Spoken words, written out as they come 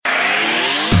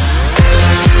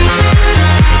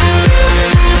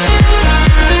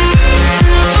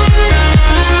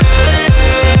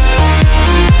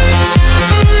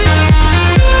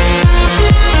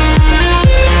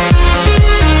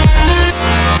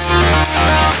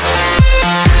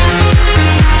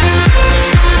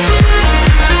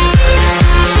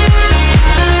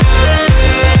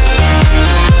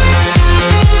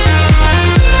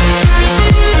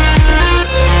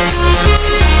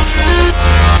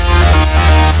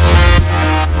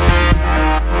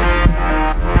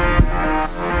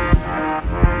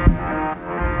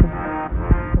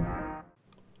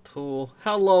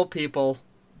Hello, people.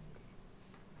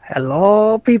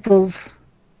 Hello, peoples.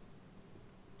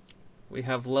 We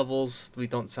have levels. We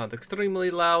don't sound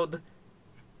extremely loud.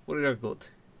 We are good.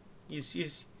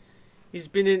 He's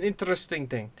been an interesting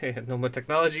thing. No more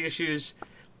technology issues.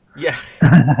 Yeah.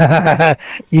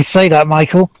 You say that,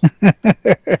 Michael.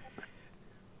 Yeah,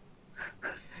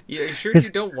 you sure you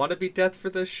don't want to be death for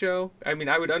this show? I mean,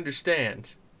 I would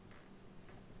understand.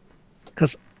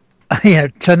 Because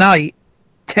tonight,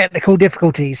 technical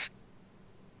difficulties.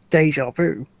 Deja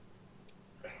vu.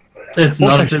 It's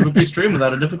not a typical stream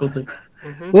without a difficulty.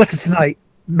 What's it tonight?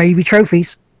 Maybe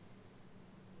trophies.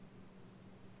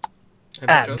 And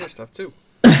a bunch of other stuff, too.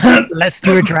 Let's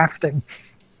do a drafting.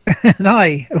 And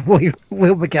I, Will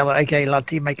McKellar, aka Lad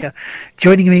Teammaker,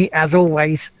 joining me as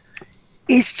always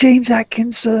is James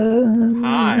Atkinson.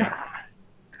 Hi.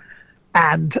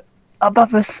 And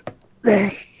above us, there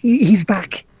he's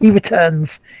back. He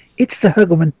returns. It's the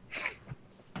Hurgleman.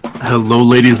 Hello,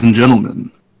 ladies and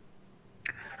gentlemen.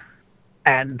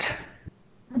 And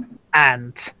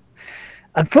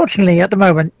unfortunately, at the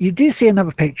moment, you do see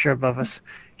another picture above us.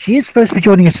 She is supposed to be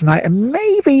joining us tonight, and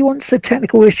maybe once the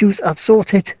technical issues are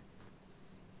sorted,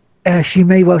 she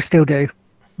may well still do.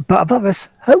 But above us,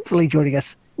 hopefully joining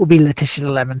us, will be Letitia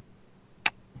the Lemon.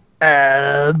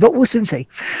 But we'll soon see.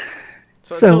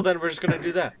 So until then, we're just going to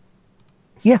do that.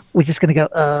 Yeah, we're just going to go,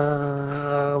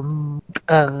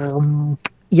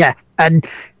 yeah, and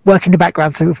work in the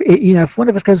background. So if one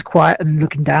of us goes quiet and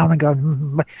looking down and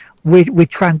going, we're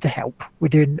trying to help. We're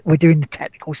doing the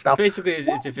technical stuff. Basically,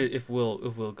 it's if Will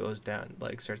goes down,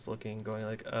 like starts looking, going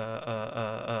like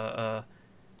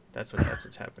that's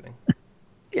what's happening.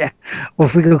 Yeah, or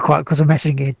if we go quiet because I'm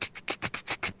messaging you,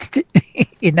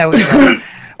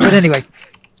 But anyway,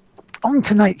 on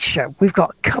tonight's show, we've got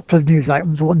a couple of news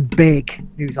items. One big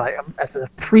news item as a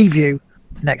preview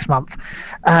to next month.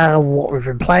 What we've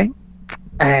been playing,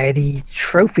 the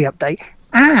trophy update,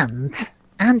 and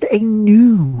a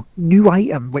new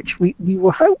item which we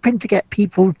were hoping to get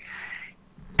people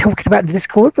talking about in the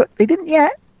Discord, but they didn't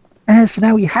yet. So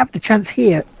now you have the chance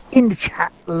here in the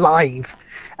chat live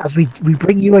as we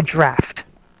bring you a draft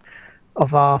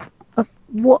of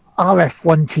what our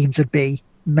F1 teams would be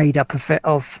made up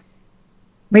of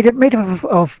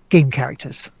game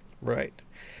characters. Right.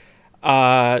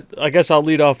 I guess I'll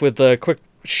lead off with the quick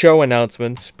show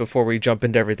announcements before we jump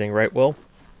into everything, right, Will?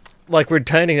 Like we're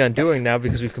planning on doing now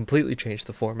because we've completely changed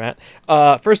the format.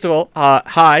 First of all,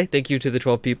 hi, thank you to the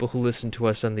 12 people who listen to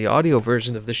us on the audio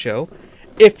version of the show.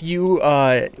 If you,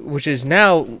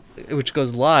 which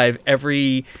goes live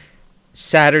every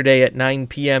Saturday at 9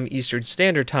 p.m. Eastern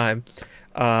Standard Time.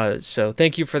 So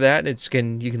thank you for that.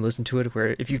 You can listen to it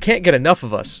where if you can't get enough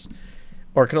of us,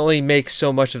 or can only make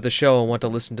so much of the show and want to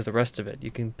listen to the rest of it,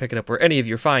 you can pick it up where any of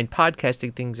your fine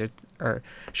podcasting things are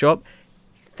show up.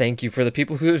 Thank you for the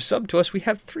people who have subbed to us. We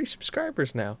have 3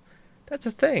 subscribers now. That's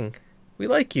a thing. We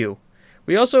like you.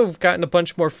 We also have gotten a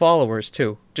bunch more followers,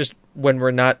 too, just when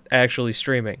we're not actually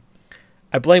streaming.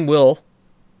 I blame Will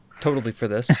totally for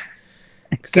this.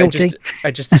 Guilty.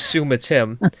 I just assume it's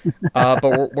him.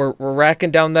 But we're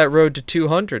racking down that road to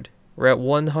 200. We're at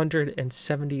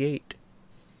 178.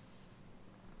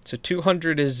 So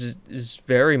 200 is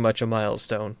very much a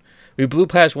milestone. We blew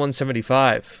past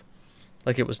 175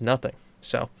 like it was nothing.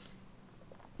 So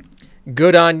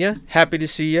good on you. Happy to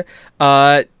see you.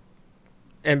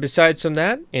 And besides from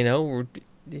that,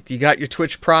 if you got your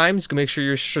Twitch Primes, make sure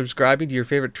you're subscribing to your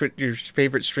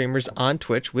favorite streamers on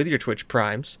Twitch with your Twitch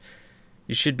Primes.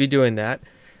 You should be doing that.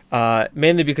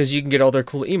 Mainly because you can get all their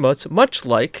cool emotes, much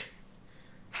like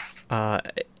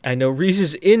I know Reese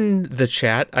is in the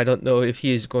chat. I don't know if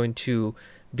he is going to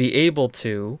be able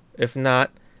to. If not,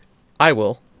 I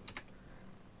will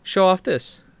show off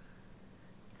this.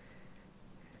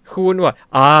 Who and what?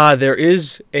 There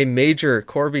is a major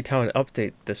Corbytown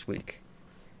update this week.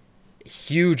 A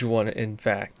huge one, in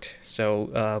fact.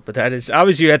 So, but that is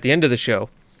obviously at the end of the show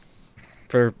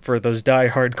for those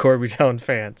die-hard Corbytown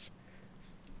fans.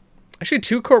 Actually,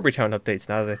 2 Corbytown updates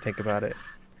now that I think about it.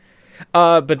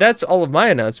 But that's all of my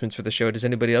announcements for the show. Does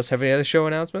anybody else have any other show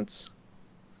announcements?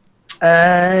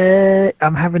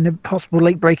 I'm having a possible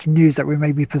late breaking news that we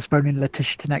may be postponing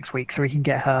Letitia to next week so we can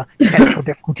get her technical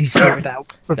difficulties sorted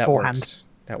out beforehand.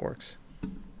 That works.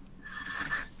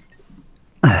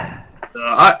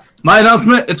 My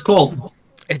announcement, it's cold.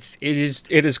 It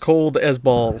is cold as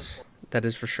balls. That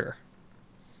is for sure.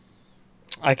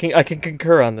 I can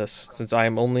concur on this since I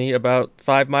am only about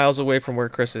 5 miles away from where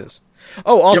Chris is.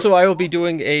 Oh, also, yep. I will be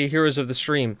doing a Heroes of the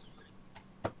Storm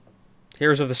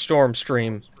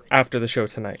stream after the show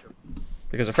tonight.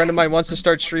 Because a friend of mine wants to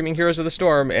start streaming Heroes of the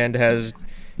Storm and has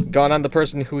gone on the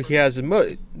person who he has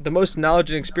the most knowledge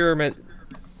and experience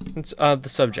of the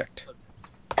subject.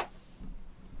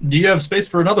 Do you have space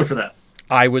for another for that?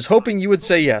 I was hoping you would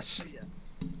say yes.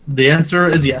 The answer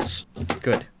is yes.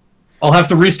 Good. I'll have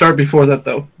to restart before that,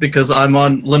 though, because I'm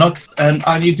on Linux and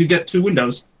I need to get to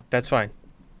Windows. That's fine.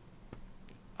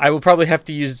 I will probably have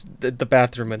to use the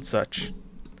bathroom and such.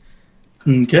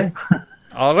 Okay.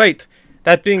 All right.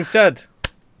 That being said,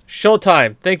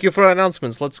 showtime. Thank you for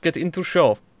announcements. Let's get into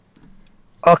show.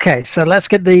 Okay, so let's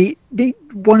get the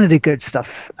one of the good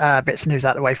stuff bits of news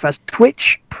out of the way first.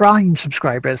 Twitch Prime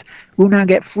subscribers will now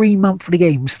get free monthly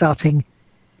games starting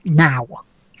now.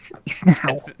 It's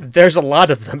now. There's a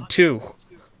lot of them too.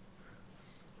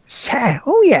 Yeah.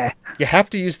 Oh yeah. You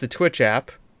have to use the Twitch app.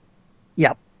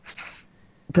 Yep.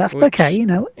 But that's Which- okay, you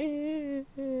know.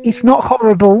 It's not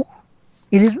horrible.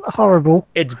 It isn't horrible,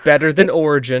 It's better than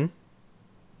Origin.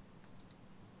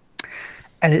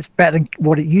 and it's better than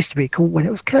what it used to be called when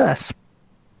it was Curse.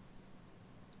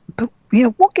 But you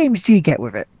know, what games do you get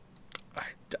with it?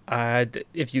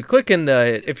 If you click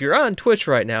if you're on Twitch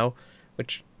right now,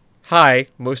 which, hi,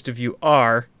 most of you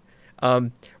are,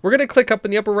 we're going to click up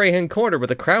in the upper right-hand corner where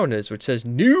the crown is, which says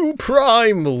New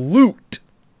Prime Loot.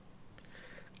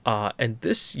 And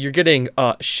this, you're getting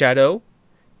Shadow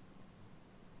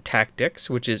Tactics,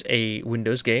 which is a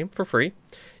Windows game for free.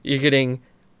 You're getting,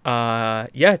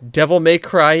 Devil May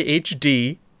Cry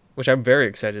HD, which I'm very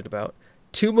excited about.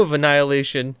 Tomb of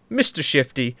Annihilation, Mr.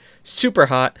 Shifty, Super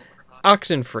Hot,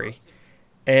 Oxenfree,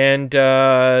 and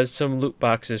some loot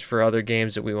boxes for other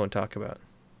games that we won't talk about.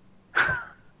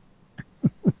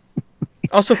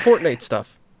 Also, Fortnite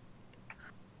stuff.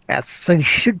 Yes, so it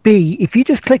should be, if you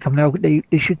just click them,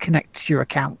 they should connect to your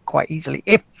account quite easily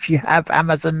if you have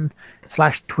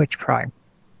Amazon/Twitch Prime.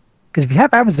 Because if you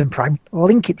have Amazon Prime, I'll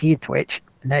link it to your Twitch,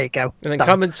 and there you go. And then Done.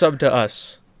 come and sub to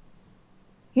us.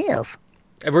 Yes.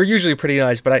 And we're usually pretty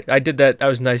nice, but I did that. I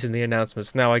was nice in the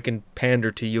announcements. Now I can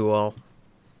pander to you all.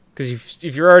 Because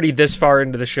if you're already this far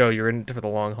into the show, you're in it for the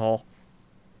long haul.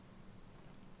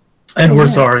 And we're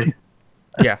sorry.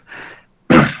 Yeah.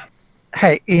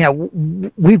 Hey, you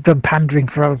know, we've done pandering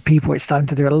for other people. It's time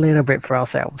to do a little bit for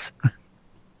ourselves.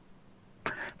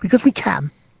 Because we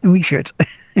can, and we should,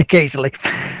 occasionally.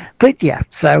 But yeah,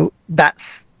 so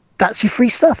that's your free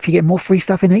stuff. You get more free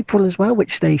stuff in April as well,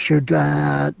 which they should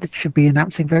be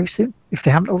announcing very soon, if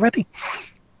they haven't already.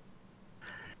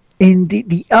 In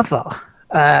the other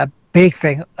big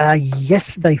thing,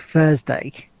 yesterday,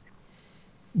 Thursday,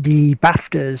 the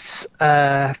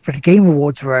BAFTAs for the Game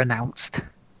Awards were announced.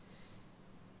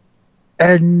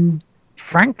 And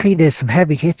frankly, there's some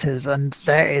heavy hitters, and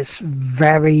there is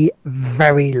very,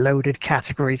 very loaded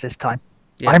categories this time.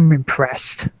 Yeah. I'm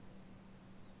impressed.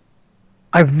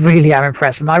 I really am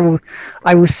impressed, and I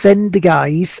will send the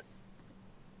guys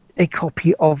a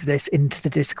copy of this into the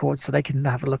Discord so they can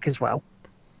have a look as well.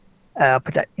 I'll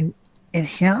put that in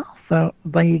here. So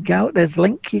there you go. There's a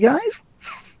link, you guys.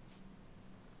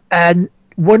 And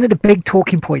one of the big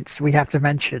talking points we have to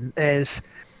mention is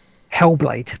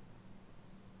Hellblade.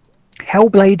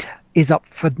 Hellblade is up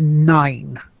for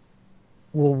 9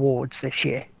 awards this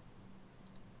year,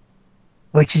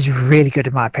 which is really good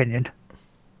in my opinion.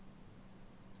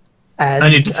 And, I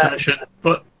need to finish it,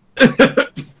 but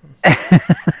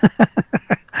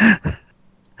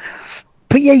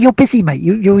but yeah, you're busy, mate.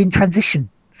 You're in transition,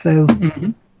 so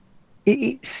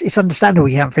it's understandable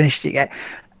you haven't finished it yet.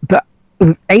 But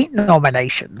with 8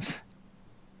 nominations,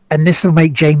 and this will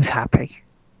make James happy.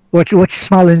 Watch a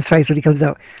smile in his face when he comes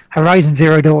out. Horizon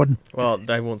Zero Dawn. Well,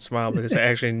 I won't smile because I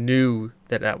actually knew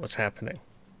that was happening.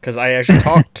 Because I actually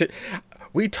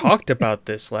we talked about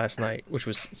this last night, which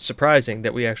was surprising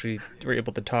that we actually were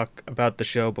able to talk about the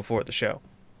show before the show.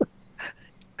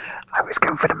 I was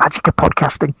going for the magic of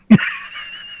podcasting.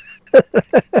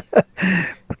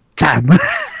 Damn.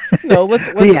 No,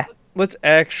 Yeah. let's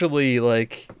actually,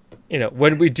 like, you know,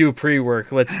 when we do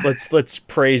pre-work, let's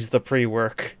praise the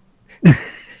pre-work.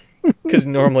 Because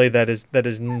normally that is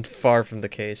far from the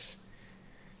case.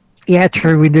 Yeah,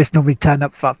 true. We just normally turn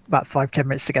up about 5-10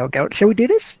 minutes ago and go, shall we do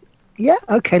this? Yeah,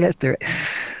 okay, let's do it.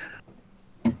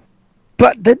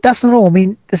 But that's not all. I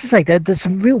mean, as I say, there's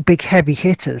some real big heavy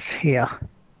hitters here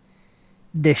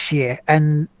this year,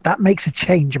 and that makes a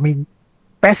change. I mean,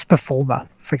 best performer,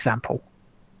 for example.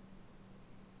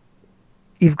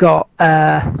 You've got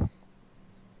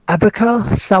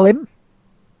Abubakar Salim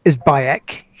is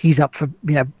Bayek. He's up for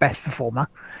best performer.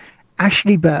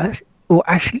 Ashley Birch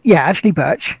as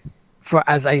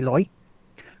Aloy.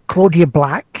 Claudia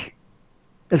Black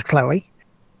as Chloe.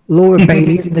 Laura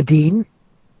Bailey as Nadine.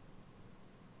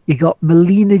 You got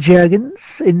Melina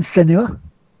Juergens in Senua.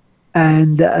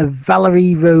 and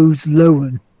Valerie Rose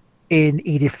Lowen in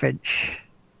Edith Finch,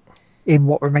 in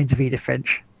What Remains of Edith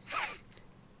Finch.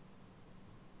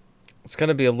 It's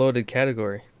gonna be a loaded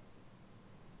category.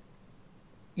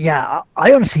 Yeah,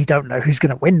 I honestly don't know who's going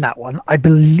to win that one. I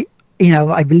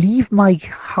believe my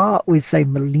heart would say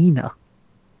Melina.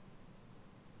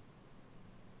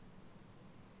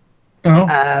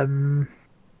 Oh,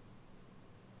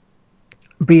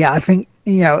 But yeah, I think,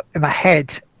 in my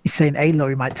head, he's saying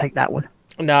Aloy might take that one.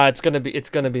 Nah, it's gonna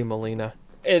be Melina.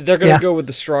 They're gonna Yeah. go with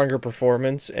the stronger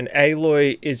performance, and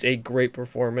Aloy is a great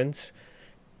performance,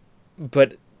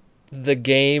 but the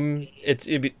game it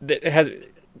has.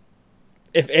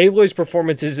 If Aloy's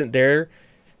performance isn't there,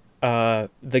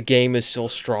 the game is still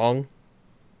strong.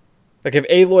 Like if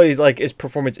Aloy's his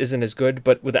performance isn't as good,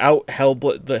 but without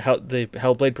Hellblade, the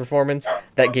Hellblade performance,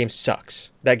 that game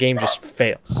sucks. That game just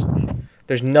fails.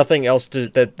 There's nothing else to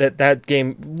that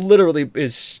game literally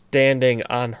is standing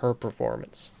on her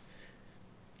performance.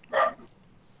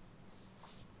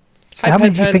 So how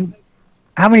many do you think?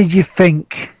 How many do you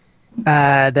think?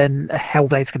 Then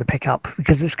Hellblade's going to pick up,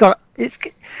 because it's got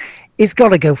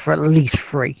to go for at least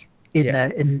 3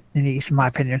 in these, in my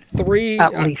opinion. 3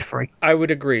 At least 3. I would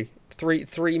agree.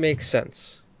 3 makes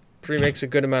sense. 3 makes a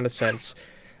good amount of sense.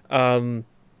 Once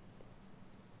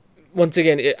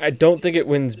again, I don't think it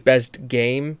wins best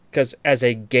game, because as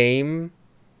a game,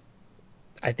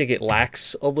 I think it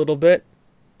lacks a little bit.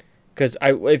 Because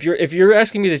if you're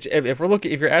asking me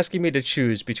if you're asking me to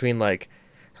choose between like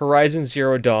Horizon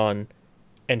Zero Dawn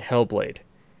and Hellblade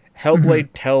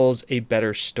tells a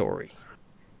better story.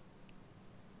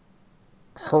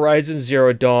 Horizon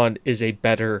Zero Dawn is a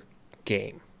better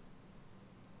game.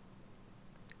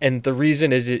 And the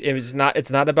reason is it's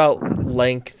not about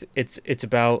length, it's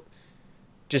about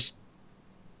just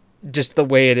the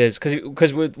way it is,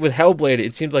 because with Hellblade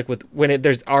it seems like when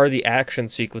there's the action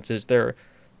sequences, they're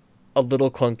a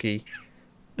little clunky,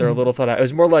 they're a little thought out. It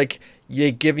was more like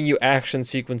giving you action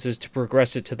sequences to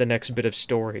progress it to the next bit of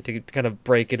story, to kind of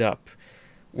break it up,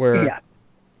 where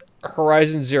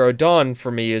Horizon Zero Dawn for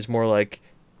me is more like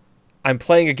I'm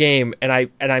playing a game and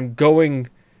I'm going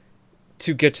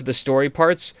to get to the story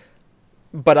parts,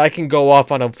 but I can go off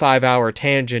on a 5-hour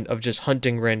tangent of just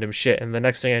hunting random shit, and the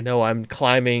next thing I know, I'm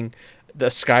climbing the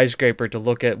skyscraper to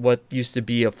look at what used to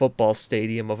be a football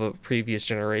stadium of a previous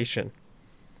generation.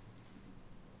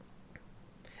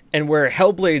 And where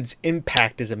Hellblade's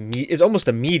impact is almost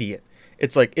immediate.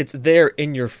 It's like it's there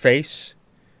in your face.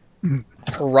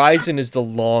 Horizon is the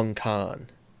long con.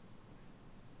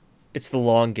 It's the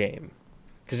long game.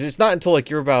 Because it's not until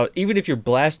even if you're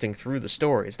blasting through the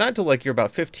story, it's not until you're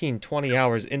about 15, 20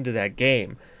 hours into that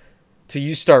game till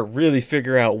you start really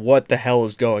figure out what the hell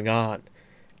is going on.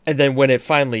 And then when it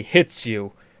finally hits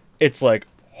you, it's like,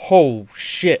 oh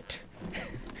shit.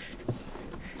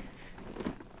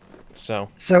 So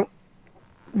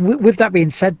with that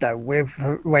being said, though, with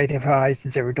Raid of Horizon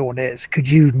Zero Dawn could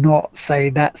you not say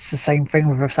that's the same thing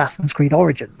with Assassin's Creed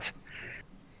Origins?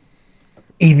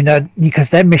 Even though, because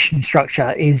their mission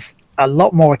structure is a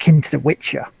lot more akin to The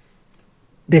Witcher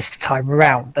this time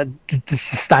around than just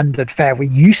the standard fare we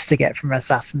used to get from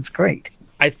Assassin's Creed.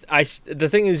 The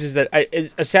thing is that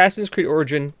Assassin's Creed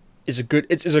Origin is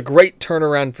a great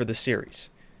turnaround for the series.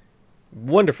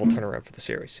 Wonderful turnaround for the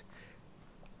series.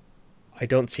 I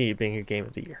don't see it being a game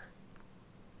of the year.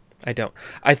 I don't.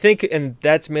 I think, and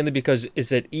that's mainly because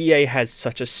that EA has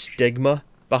such a stigma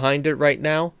behind it right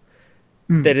now,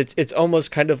 that it's almost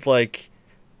kind of like,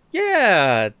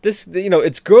 yeah, this,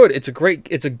 it's good. It's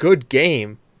a good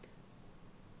game,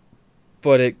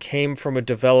 but it came from a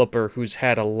developer who's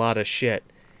had a lot of shit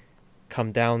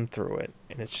come down through it,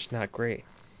 and it's just not great.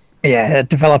 Yeah, a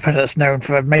developer that's known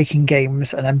for making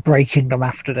games and then breaking them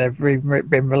after they've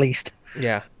been released.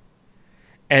 Yeah.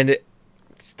 And it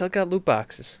still got loot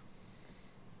boxes.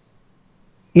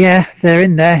 Yeah, they're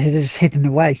in there. It is hidden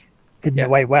away.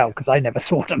 Away well, because I never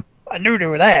saw them. I knew they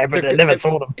were there, but I never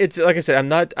saw them. It's like I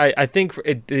said, I think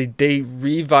they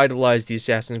revitalized the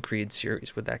Assassin's Creed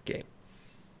series with that game.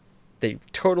 They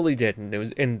totally did,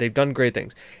 and they've done great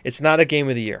things. It's not a game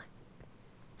of the year.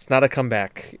 It's not a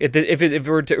comeback. If we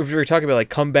were talking about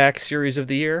comeback series of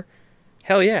the year,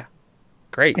 hell yeah,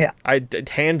 great. Yeah,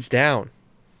 hands down.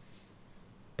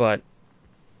 But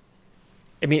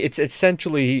I mean, it's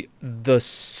essentially the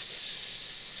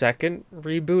second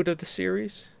reboot of the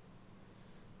series.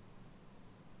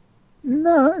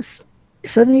 No, it's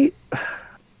only.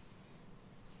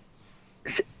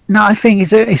 No, I think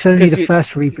it's only the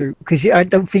first reboot, because I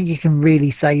don't think you can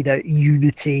really say that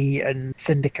Unity and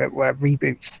Syndicate were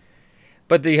reboots.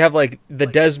 But you have the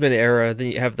Desmond era,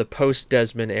 then you have the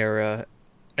post-Desmond era,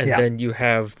 and Yeah. then you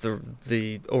have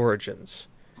the Origins.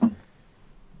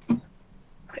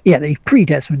 Yeah, the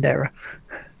pre-Desmond era.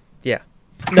 Yeah.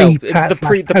 No, it's Pre-patch the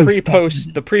pre the slash pre post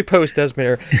post-Desmond. the pre post Desmond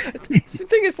era. The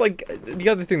thing is, like, the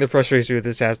other thing that frustrates me with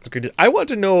Assassin's Creed is I want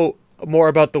to know more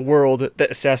about the world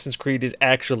that Assassin's Creed is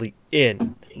actually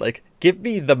in. Like, give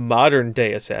me the modern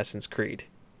day Assassin's Creed.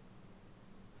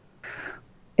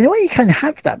 In a way, you kind of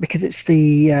have that because it's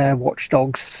the Watch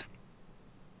Dogs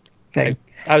thing.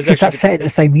 I was Because that's actually set in the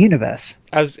same universe.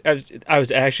 I was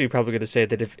actually probably going to say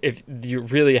that if you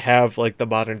really have like the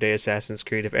modern day Assassin's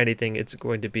Creed, if anything, it's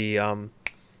going to be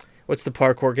what's the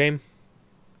parkour game?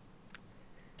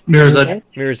 Mirror's Edge.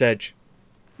 Mirror's Edge.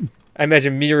 I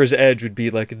imagine Mirror's Edge would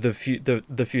be like the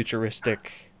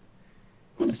futuristic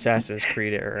Assassin's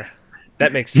Creed era.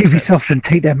 That makes sense. Ubisoft can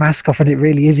take their mask off, and it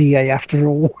really is EA after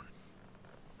all.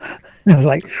 I was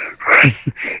like,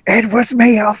 it was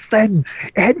me, Austin.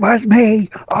 It was me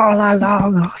all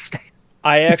along, Austin.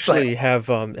 I actually have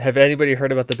anybody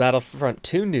heard about the Battlefront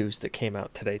 2 news that came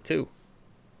out today too?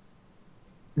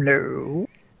 No.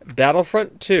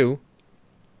 Battlefront 2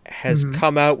 has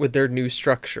come out with their new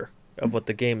structure of what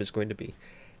the game is going to be.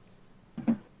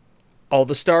 All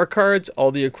the star cards,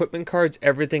 all the equipment cards,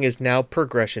 everything is now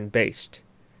progression based.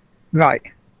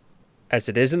 Right. As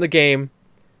it is in the game,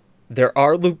 there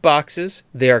are loot boxes.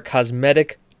 They are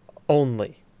cosmetic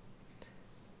only.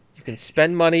 You can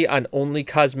spend money on only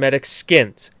cosmetic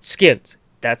skins. Skins.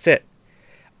 That's it.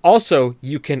 Also,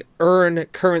 you can earn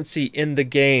currency in the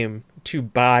game to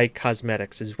buy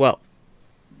cosmetics as well.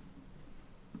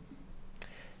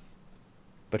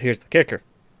 But here's the kicker.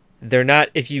 They're not,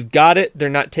 if you've got it, they're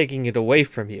not taking it away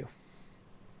from you.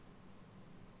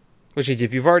 Which is,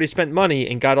 if you've already spent money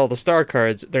and got all the star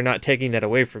cards, they're not taking that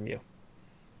away from you.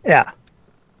 Yeah.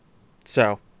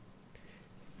 So,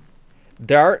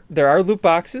 there are loot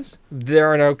boxes. There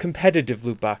are no competitive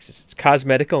loot boxes. It's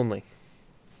cosmetic only.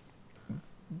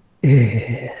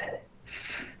 That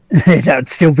would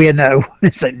still be a no.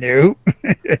 It's like, no.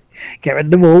 Get rid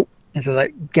of them all. It's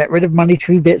like, get rid of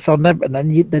monetary bits on them, and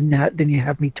then you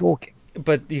have me talking.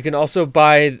 But you can also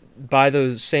buy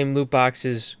those same loot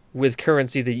boxes with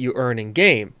currency that you earn in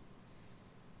game.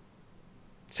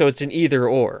 So it's an either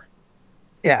or.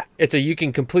 Yeah. It's you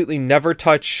can completely never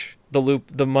touch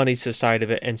the money side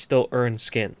of it and still earn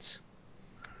skins.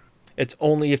 It's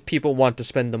only if people want to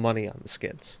spend the money on the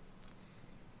skins.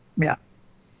 Yeah.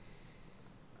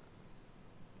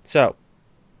 So,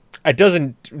 it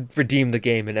doesn't redeem the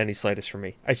game in any slightest for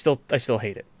me. I still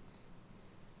hate it.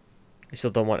 I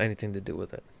still don't want anything to do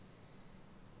with it.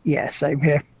 Yeah, same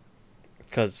here.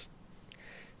 Because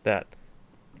that.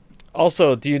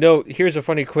 Also, do you know, here's a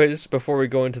funny quiz before we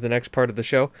go into the next part of the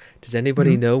show. Does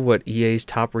anybody know what EA's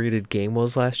top rated game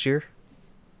was last year?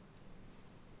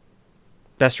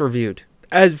 Best reviewed.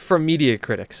 As from media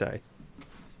critics side.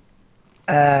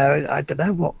 I don't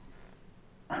know what.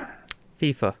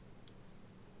 FIFA.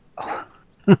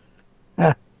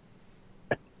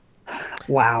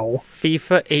 Wow.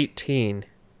 FIFA 18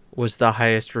 was the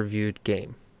highest reviewed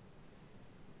game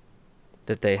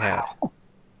that they had. Wow.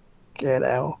 Get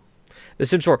out. The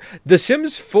Sims 4. The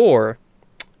Sims 4,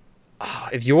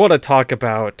 if you want to talk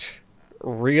about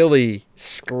really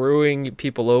screwing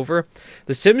people over,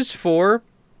 The Sims 4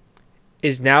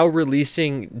 is now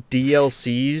releasing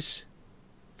DLCs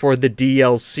for the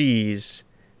DLCs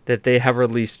that they have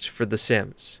released for The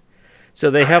Sims. So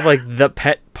they have like the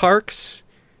Pet Parks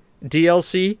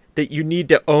DLC that you need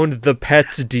to own the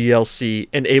Pets DLC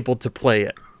and able to play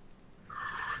it.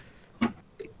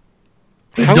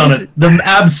 They've How done is it. The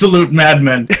absolute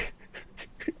madmen.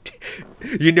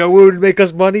 You know what would make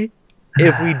us money?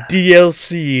 If we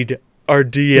DLC'd our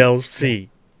DLC.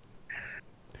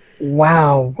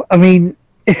 Wow. I mean,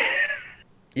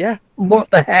 Yeah.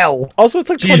 what the hell? Also, it's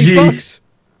like $20. GG.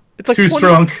 It's like Too 20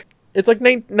 strong. It's like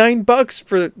 $9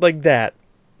 for like that.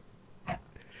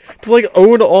 To like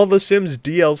own all the Sims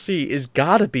DLC is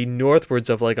gotta be northwards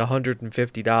of like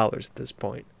 $150 at this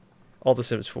point. All the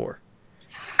Sims 4.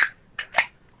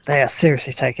 They are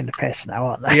seriously taking the piss now,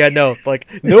 aren't they? Yeah, no, like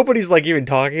nobody's like even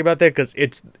talking about that because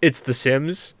it's the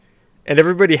Sims, and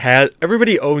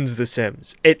everybody owns the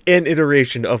Sims, an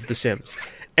iteration of the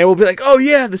Sims, and we'll be like, oh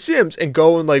yeah, the Sims, and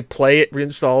go and like play it,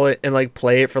 reinstall it, and like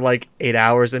play it for like 8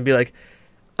 hours, and be like,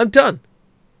 I'm done.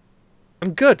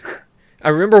 I'm good. I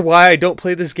remember why I don't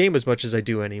play this game as much as I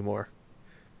do anymore,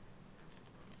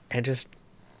 and just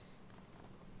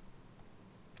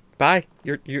bye.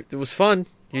 It was fun.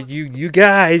 You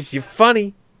guys, you're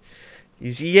funny.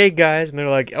 These EA guys, and they're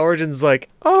like, Origin's like,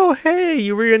 oh, hey,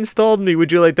 you reinstalled me.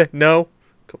 Would you like that? No.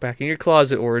 Go back in your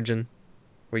closet, Origin,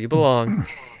 where you belong.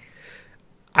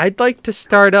 I'd like to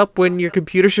start up when your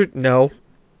computer should... No.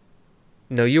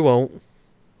 No, you won't.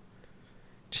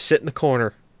 Just sit in the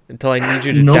corner until I need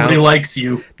you to Nobody likes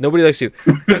you. Nobody likes you.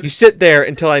 You sit there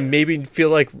until I maybe feel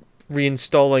like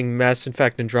reinstalling Mass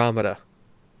Effect Andromeda.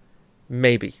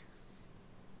 Maybe.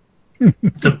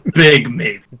 It's a big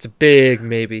maybe. It's a big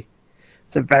maybe.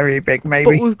 It's a very big But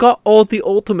maybe. we've got all the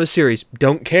Ultima series.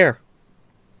 Don't care.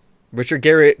 Richard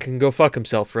Garriott can go fuck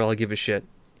himself for all I give a shit.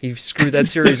 He screwed that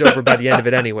series over by the end of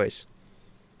it anyways.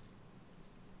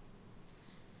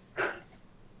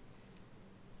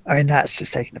 I mean, that's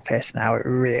just taking the piss now. It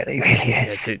really, really Yeah,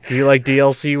 is. do you like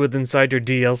DLC with inside your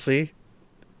DLC?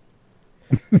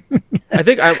 I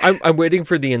think I'm waiting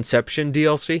for the Inception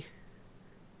DLC.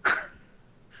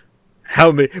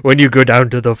 When you go down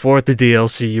to the 4th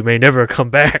DLC, you may never come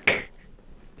back.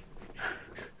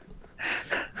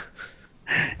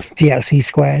 DLC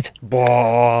squared.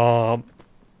 Bomb.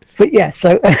 But yeah,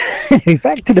 so anyway,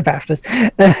 back to the BAFTAs.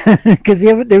 Because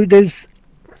there's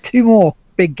two more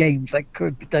big games that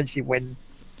could potentially win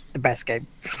the best game.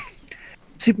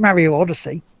 Super Mario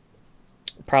Odyssey,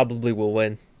 Probably will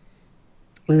win.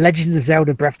 Legend of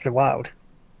Zelda Breath of the Wild.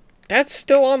 That's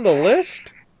still on the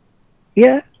list?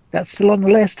 Yeah, that's still on the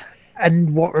list.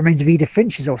 And What Remains of Edith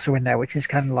Finch is also in there, which is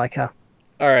kind of like a...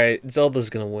 Alright, Zelda's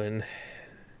gonna win.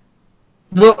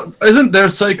 Well, isn't their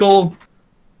cycle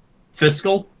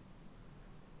fiscal?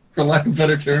 For lack of a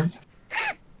better term.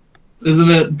 Isn't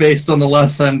it based on the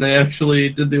last time they actually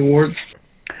did the awards?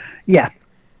 Yeah.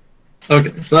 Okay,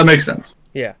 so that makes sense.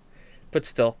 Yeah. But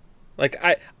still. Like,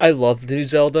 I love the new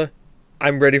Zelda.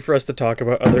 I'm ready for us to talk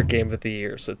about other Game of the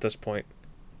Years at this point.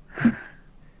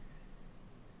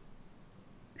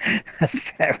 That's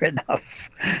fair enough.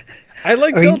 I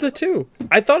like Zelda too.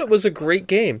 I thought it was a great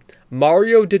game.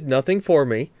 Mario did nothing for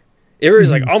me.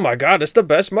 Everybody's like, oh my god, it's the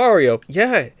best Mario.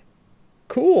 Yeah.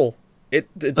 Cool.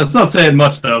 That's not saying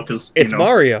much, though, because... It's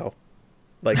Mario.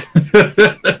 Like,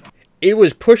 it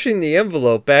was pushing the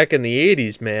envelope back in the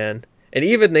 80s, man. And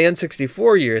even the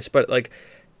N64 years. But, like,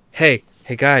 hey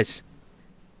guys.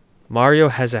 Mario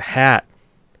has a hat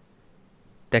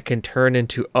that can turn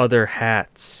into other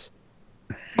hats.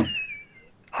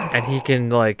 And he can,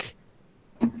 like,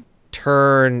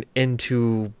 turn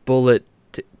into bullet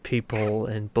people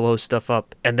and blow stuff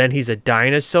up. And then he's a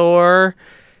dinosaur.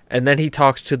 And then he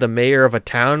talks to the mayor of a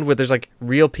town where there's, like,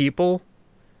 real people.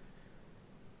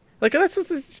 Like, that's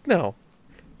just, no.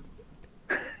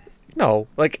 No.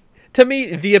 Like, to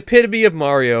me, the epitome of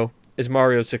Mario is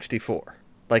Mario 64.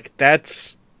 Like,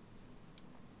 that's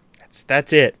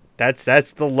it.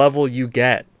 That's the level you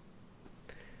get.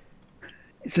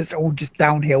 It's just all just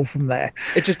downhill from there.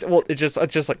 It's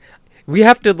just like, we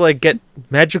have to, like, get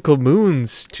magical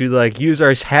moons to, like, use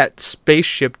our hat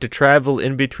spaceship to travel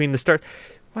in between the stars.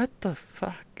 What the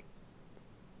fuck?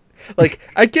 Like,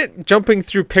 I get jumping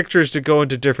through pictures to go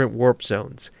into different warp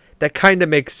zones. That kind of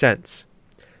makes sense.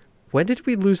 When did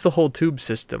we lose the whole tube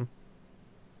system?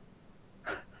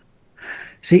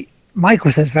 See,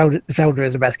 Michael says Zelda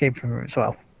is the best game for him as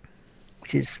well.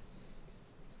 Which is...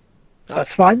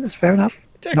 That's fine, that's fair enough.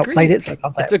 Not played it, so I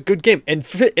can't say it's a good game.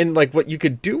 And like, what you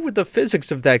could do with the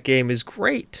physics of that game is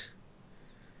great.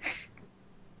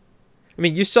 I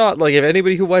mean, you saw it, like, if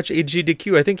anybody who watched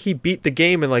AGDQ, I think he beat the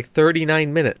game in, like,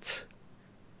 39 minutes.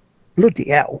 Bloody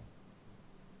hell.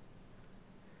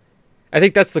 I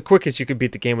think that's the quickest you could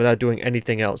beat the game without doing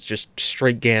anything else, just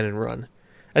straight Ganon run.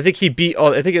 I think he beat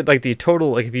all, I think it, like, the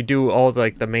total, like, if you do all,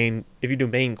 like, if you do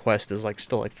main quest is, like,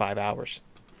 still, like, 5 hours.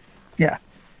 Yeah.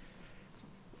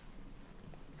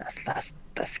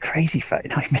 That's crazy,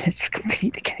 39 minutes to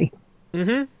complete the game.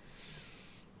 Mm-hmm.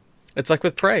 It's like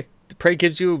with Prey. Prey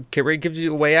gives you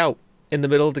a way out in the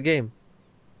middle of the game.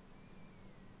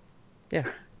 Yeah.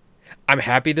 I'm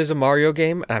happy there's a Mario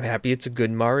game. I'm happy it's a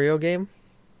good Mario game.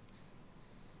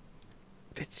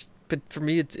 But for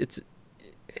me,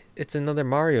 it's another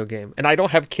Mario game. And I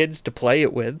don't have kids to play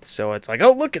it with, so it's like,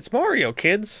 oh, look, it's Mario,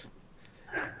 kids.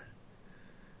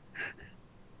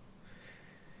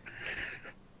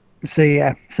 So,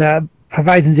 yeah. So,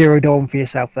 Horizon Zero Dawn for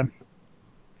yourself, then.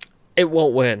 It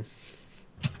won't win.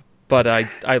 But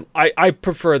I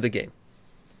prefer the game.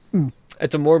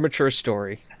 It's a more mature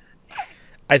story.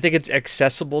 I think it's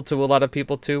accessible to a lot of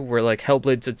people, too, where, like,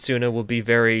 Hellblade Setsuna will be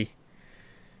very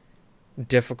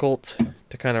difficult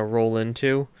to kind of roll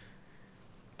into.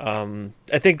 I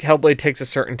think Hellblade takes a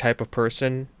certain type of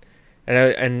person,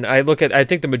 and I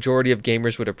think the majority of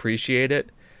gamers would appreciate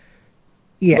it.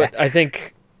 Yeah. But I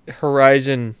think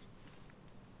Horizon,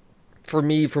 for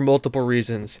me, for multiple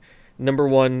reasons. Number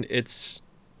one, it's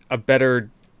a better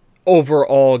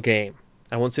overall game.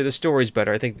 I won't say the story's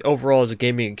better. I think overall as a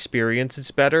gaming experience,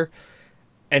 it's better.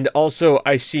 And also,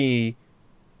 I see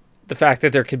the fact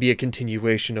that there could be a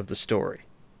continuation of the story.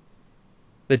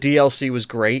 The DLC was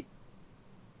great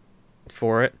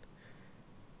for it,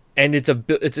 and it's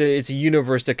a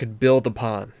universe that could build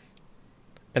upon,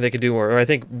 and they could do more. Or I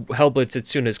think Hellblade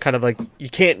Setsuna is kind of like, you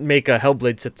can't make a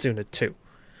Hellblade Setsuna 2.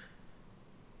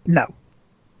 No,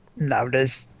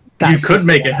 there's. You could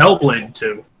make a Hellblade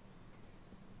 2,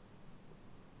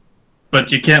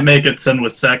 but you can't make it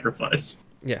Senua's Sacrifice.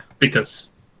 Yeah,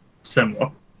 because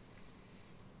Senua.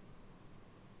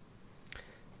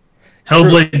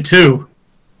 Hellblade 2,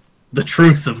 The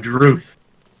Truth of Druth.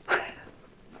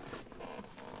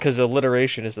 because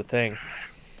alliteration is a thing.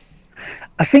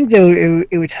 I think though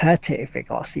it would hurt it if it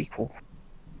got a sequel.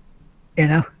 You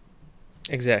know,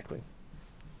 Exactly.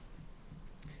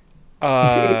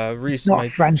 Reese, not a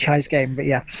franchise game, but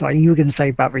yeah. Sorry, you were going to say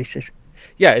about Reese's.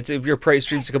 Yeah, it's your Prey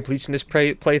Streets to Completionist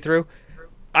playthrough.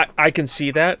 I can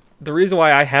see that. The reason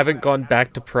why I haven't gone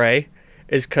back to Prey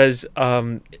is because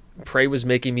Prey was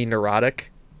making me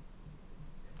neurotic.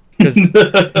 Because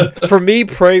for me,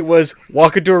 Prey was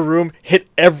walk into a room, hit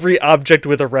every object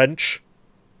with a wrench,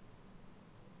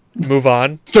 move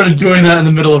on. Started doing that in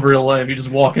the middle of real life. You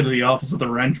just walk into the office with a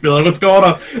wrench, be like, "What's going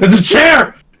on? There's a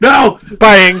chair! No!"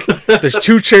 Bang! There's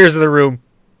 2 chairs in the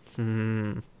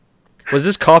room. Was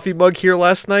this coffee mug here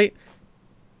last night?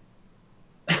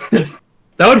 That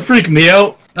would freak me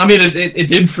out. I mean, it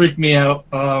did freak me out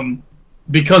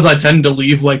because I tend to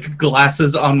leave like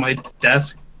glasses on my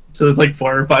desk. So there's like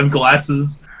 4 or 5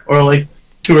 glasses or like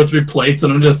 2 or 3 plates,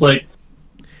 and I'm just like,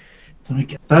 did I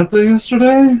get that thing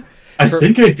yesterday? I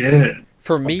think I did.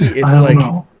 For me, it's I don't like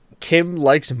know. Kim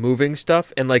likes moving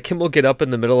stuff, and like Kim will get up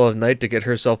in the middle of the night to get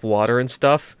herself water and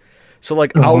stuff. So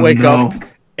like I'll wake up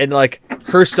and like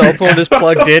her cell phone is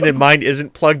plugged in and mine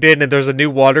isn't plugged in, and there's a new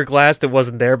water glass that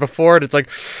wasn't there before, and it's like,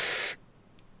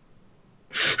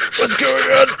 what's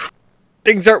going on?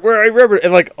 Things aren't where I remember.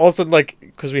 And like all of a sudden, like,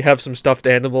 because we have some stuffed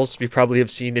enables, you probably have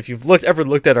seen, if you've ever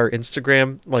looked at our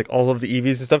Instagram, like all of the EVs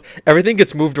and stuff, everything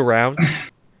gets moved around,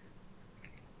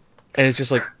 and it's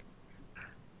just like,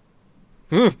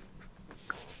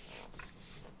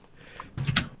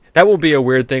 that will be a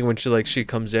weird thing when she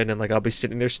comes in and like I'll be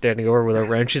sitting there standing over with her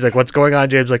wrench. She's like, "What's going on,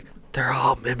 James?" Like, "They're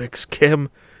all mimics,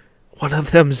 Kim. One of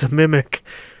them's a mimic.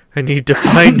 I need to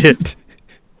find it."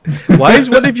 Why is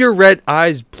one of your red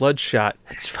eyes bloodshot?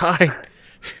 It's fine.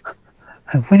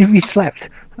 When have you slept?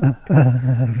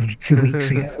 2 weeks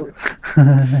ago.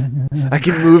 I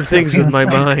can move things with my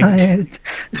mind.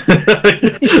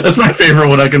 Tired. That's my favorite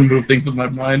when I can move things with my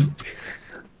mind.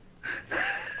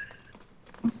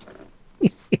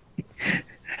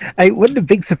 One of the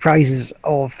big surprises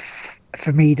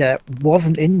for me that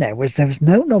wasn't in there was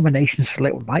no nominations for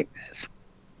Little Nightmares,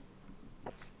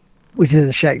 which is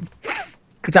a shame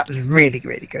because that was really,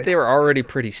 really good. They were already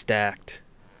pretty stacked.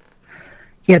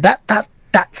 Yeah,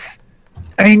 that's.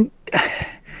 I mean,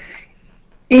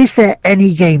 is there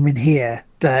any game in here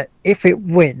that, if it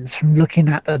wins from looking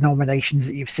at the nominations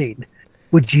that you've seen,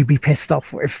 would you be pissed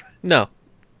off with? No.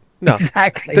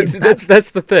 Exactly.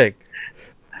 That's the thing.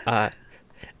 I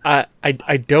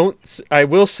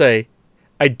will say,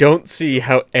 I don't see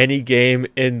how any game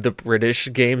in the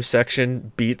British game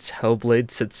section beats Hellblade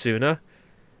Setsuna.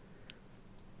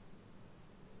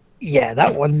 Yeah,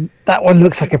 that one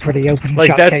looks like a pretty open Like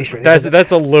shut case. Really,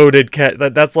 that's a loaded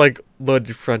that's like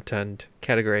loaded front end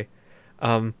category.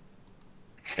 I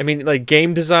mean, like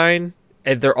game design,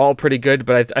 and they're all pretty good,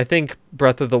 but I think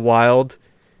Breath of the Wild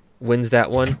wins that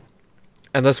one,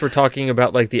 unless we're talking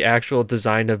about like the actual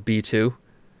design of B2.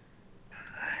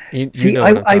 You know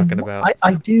what I'm talking about.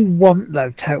 I do want, though,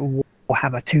 Total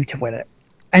Warhammer 2 to win it.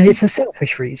 And it's a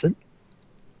selfish reason.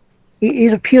 It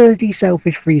is a purely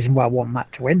selfish reason why I want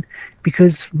that to win,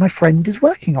 because my friend is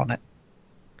working on it.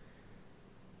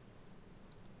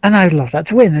 And I'd love that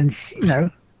to win. And, you know,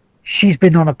 she's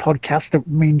been on a podcast that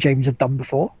me and James have done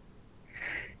before.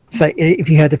 So if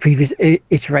you heard the previous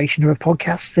iteration of a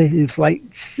podcast, it was like,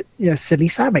 you know, Silly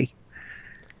Sammy.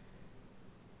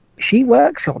 She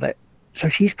works on it. So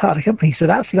she's part of the company. So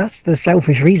that's the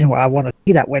selfish reason why I want to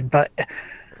see that win. But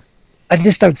I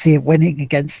just don't see it winning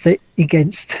against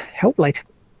Hellblade.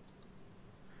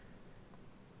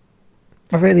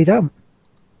 I really don't.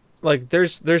 Like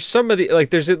there's some of the,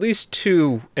 like there's at least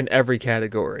 2 in every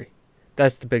category.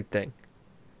 That's the big thing.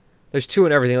 There's 2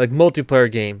 in everything, like multiplayer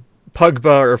game,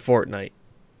 Pugba or Fortnite.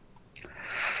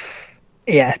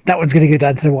 Yeah, that one's going to go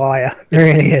down to the wire. It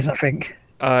really is, I think.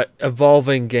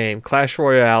 Evolving game, Clash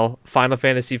Royale, Final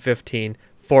Fantasy 15,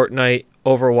 Fortnite,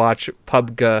 Overwatch,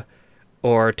 PUBG,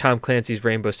 or Tom Clancy's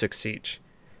Rainbow Six Siege.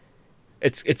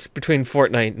 It's between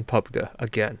Fortnite and PUBG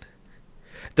again.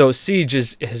 Though Siege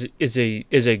is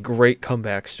a great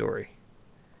comeback story.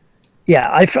 Yeah,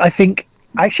 I think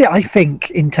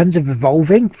in terms of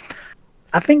evolving,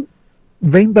 I think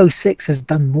Rainbow Six has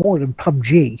done more than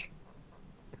PUBG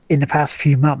in the past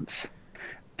few months.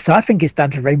 So I think it's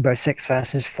down to Rainbow Six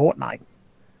versus Fortnite.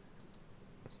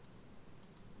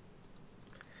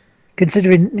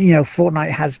 Considering, Fortnite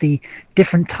has the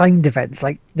different timed events.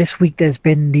 Like this week, there's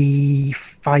been the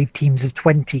 5 teams of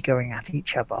 20 going at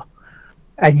each other.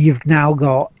 And you've now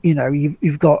got,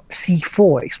 you've got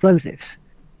C4 explosives.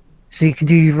 So you can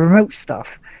do your remote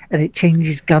stuff. And it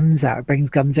changes guns out,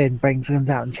 brings guns in, brings guns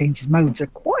out, and changes modes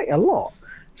quite a lot.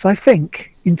 So I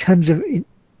think, in terms of...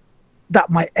 that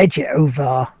might edge it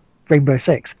over Rainbow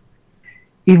Six.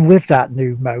 Even with that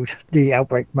new mode, the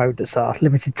Outbreak mode that's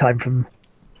limited time from...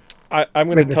 I'm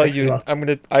going to tell you, well.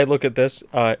 I look at this.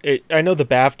 I know the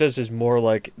BAFTAs is more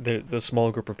like the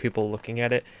small group of people looking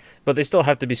at it, but they still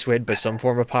have to be swayed by some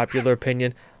form of popular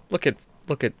opinion. Look at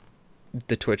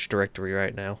the Twitch directory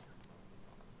right now.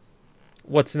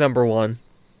 What's number one?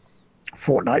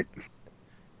 Fortnite.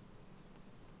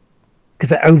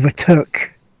 Because it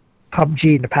overtook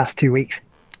PUBG in the past 2 weeks.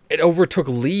 It overtook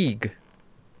League.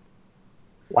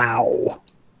 Wow.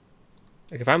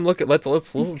 Like if I'm looking, let's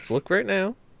look right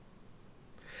now.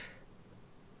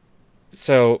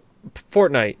 So,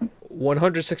 Fortnite,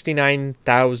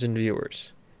 169,000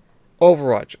 viewers.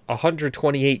 Overwatch,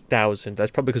 128,000.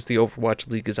 That's probably because the Overwatch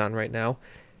League is on right now.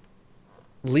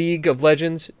 League of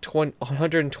Legends,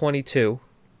 122.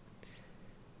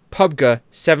 PUBG,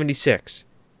 76.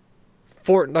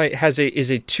 Fortnite is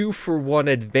a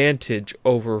 2-for-1 advantage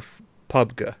over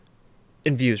PUBG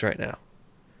in views right now.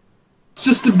 It's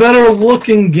just a better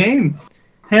looking game,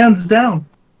 hands down.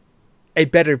 A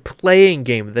better playing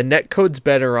game. The netcode's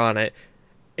better on it.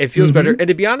 It feels better. And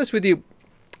to be honest with you,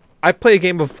 I play a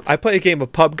game of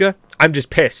PUBG. I'm just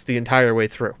pissed the entire way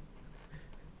through.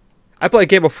 I play a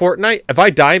game of Fortnite. If I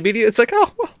die immediately, it's like,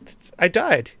 oh well, I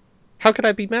died. How could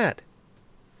I be mad?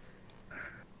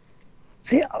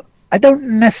 See, I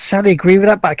don't necessarily agree with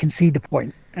that, but I can see the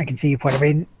point. I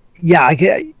mean, yeah, I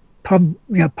get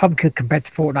PUBG compared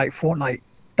to Fortnite. Fortnite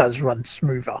does run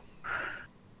smoother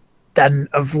than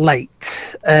of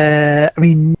late. I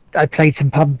mean, I played some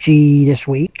PUBG this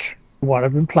week, what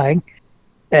I've been playing,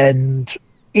 and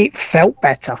it felt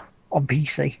better on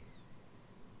PC.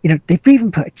 They've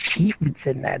even put achievements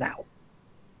in there now.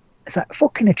 It's like,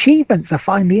 fucking achievements are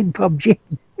finally in PUBG.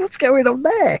 What's going on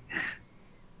there?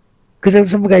 Because there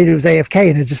was some guy who was AFK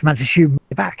and had just managed to shoot him in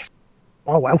the back.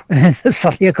 Oh, well. And then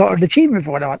suddenly I got an achievement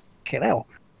for it. I'm like, fucking hell.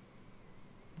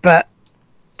 But,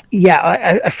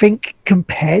 yeah, I think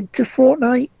compared to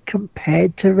Fortnite,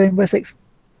 compared to Rainbow Six,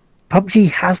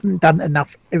 PUBG hasn't done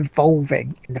enough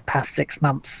evolving in the past 6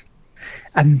 months.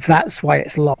 And that's why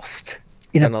it's lost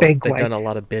in a big way. They've done a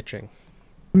lot of bitching.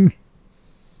 I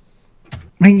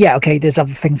mean, yeah, okay, there's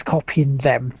other things copying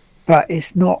them, but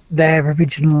it's not their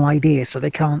original idea, so they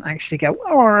can't actually go,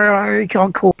 oh, you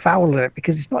can't call foul on it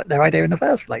because it's not their idea in the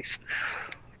first place.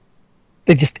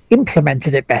 They just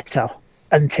implemented it better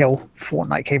until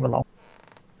Fortnite came along.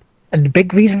 And the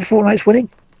big reason Fortnite's winning?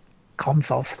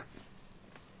 Consoles.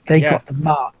 They got the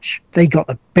march. They got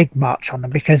the big march on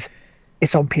them because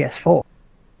it's on PS4.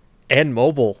 And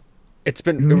mobile. It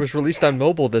was released on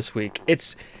mobile this week.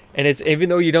 It's even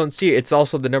though you don't see it, it's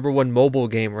also the #1 mobile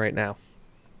game right now.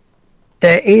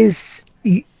 There is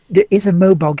a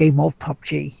mobile game of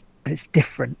PUBG, but it's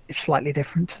different. It's slightly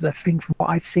different to the thing from what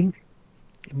I've seen.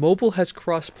 Mobile has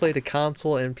cross-play to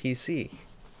console and PC.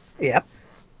 Yep.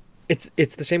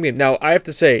 It's the same game. Now, I have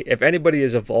to say, if anybody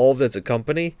has evolved as a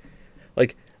company,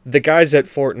 like the guys at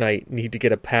Fortnite need to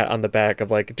get a pat on the back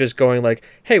of like just going like,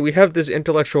 hey, we have this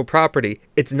intellectual property.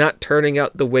 It's not turning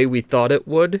out the way we thought it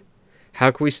would.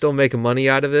 How can we still make money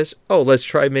out of this? Oh, let's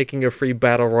try making a free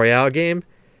battle royale game.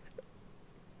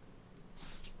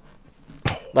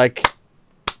 Like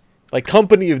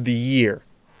company of the year.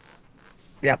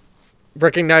 Yep.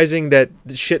 Recognizing that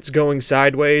the shit's going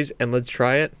sideways and let's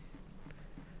try it.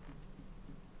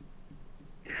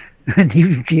 And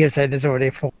even Geo said there's already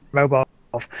a mobile,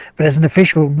 but there's an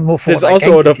official more Fortnite. There's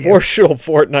also an official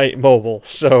Fortnite mobile,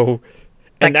 so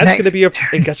and that's going to be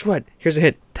and guess what? Here's a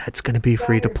hint. That's going to be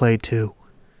free to play too.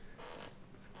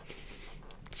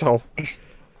 So if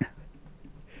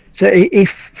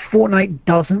Fortnite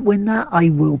doesn't win that, I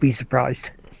will be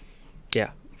surprised. Yeah,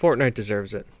 Fortnite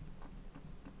deserves it.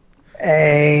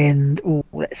 And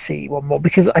let's see one more,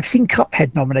 because I've seen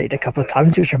Cuphead nominated a couple of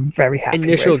times, which I'm very happy with.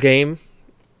 Initial game.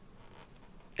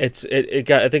 it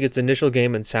got, I think it's initial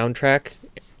game and soundtrack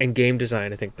and game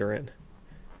design. I think they're in.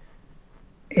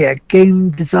 Yeah, game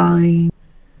design.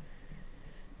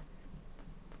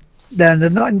 No, they're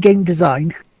not in game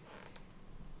design.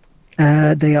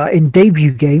 They are in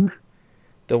debut game.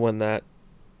 The one that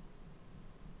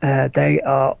They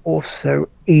are also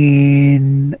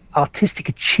in artistic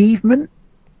achievement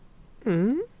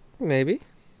maybe.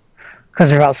 because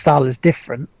their art style is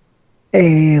different.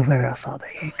 Where else are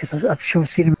they? Because I'm sure I've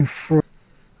seen them in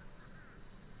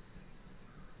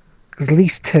Because at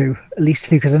least two.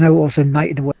 Because I know also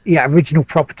Night of the Woods. Yeah, original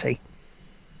property.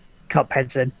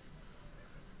 Cuphead's in.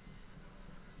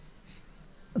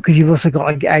 Because you've also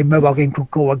got a mobile game called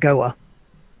Goa Goa,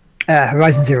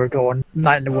 Horizon Zero Dawn,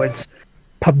 Night in the Woods,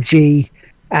 PUBG,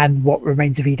 and What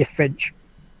Remains of Edith Finch.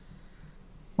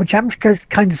 Which I'm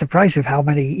kind of surprised with how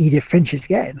many Edith Finch is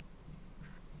getting.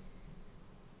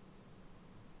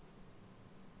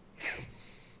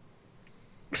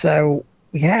 So,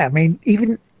 yeah, I mean,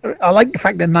 even I like the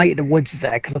fact that Night in the Woods is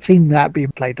there because I've seen that being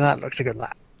played and that looks a good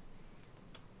lad.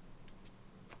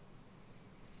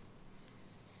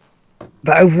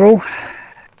 But overall,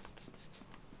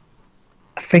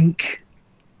 I think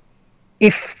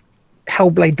if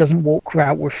Hellblade doesn't walk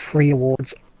out with 3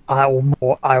 awards, I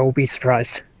will be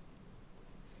surprised.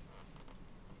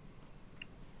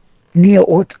 Nier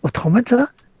Automata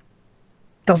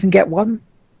doesn't get one.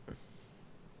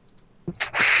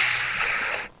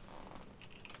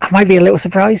 I might be a little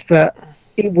surprised, but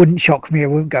it wouldn't shock me. I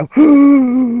wouldn't go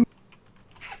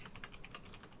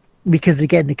because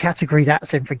again, the category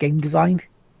that's in for game design,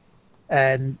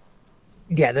 and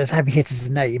yeah, there's heavy hitters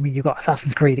in there. I mean, you've got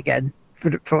Assassin's Creed again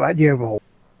for the overhaul,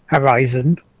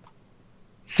 Horizon,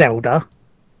 Zelda,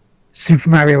 Super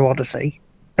Mario Odyssey,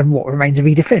 and What Remains of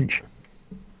Edith Finch.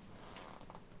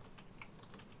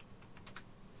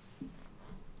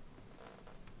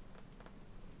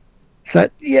 So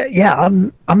yeah,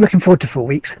 I'm looking forward to 4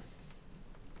 weeks.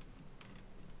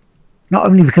 Not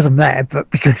only because I'm there, but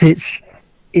because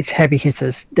it's heavy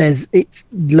hitters. It's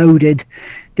loaded.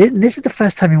 This is the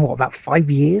first time in about 5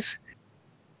 years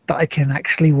that I can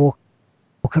actually walk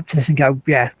up to this and go,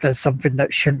 yeah, there's something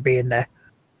that shouldn't be in there.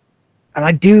 And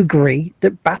I do agree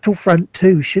that Battlefront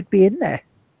 2 should be in there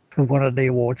for one of the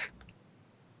awards.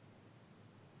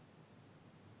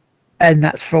 And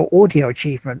that's for audio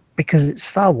achievement because it's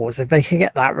Star Wars. If they can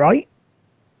get that right,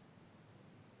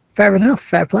 fair enough,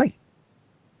 fair play.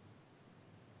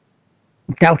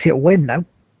 Doubt it'll win though,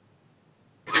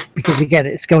 because again,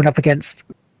 it's going up against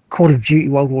Call of Duty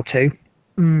World War II,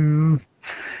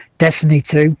 Destiny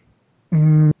 2,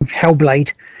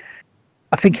 Hellblade.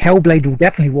 I think Hellblade will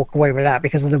definitely walk away with that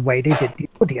because of the way they did the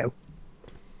audio.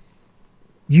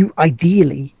 You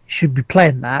ideally should be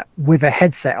playing that with a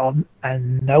headset on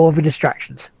and no other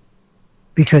distractions,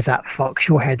 because that fucks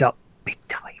your head up big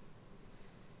time.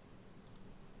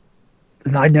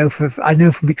 And I know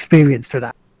from experience to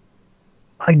that.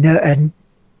 I know, and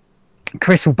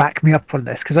Chris will back me up on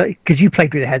this because you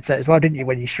played with a headset as well, didn't you,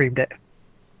 when you streamed it?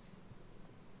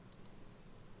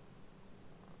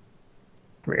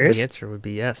 Chris? The answer would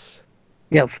be yes.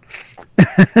 Yes,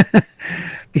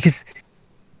 because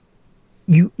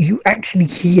you actually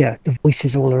hear the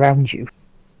voices all around you,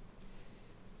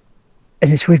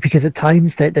 and it's weird because at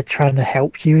times they're trying to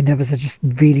help you, and others are just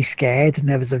really scared, and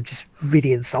others are just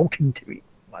really insulting to you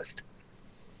almost.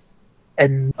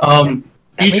 And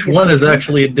each one is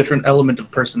actually a different element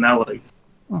of personality,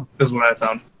 is what I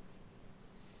found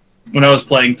when I was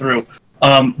playing through.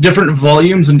 Different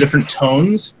volumes and different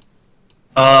tones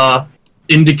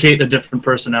indicate a different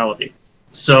personality.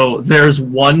 So there's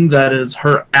one that is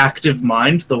her active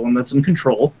mind, the one that's in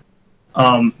control.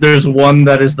 There's one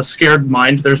that is the scared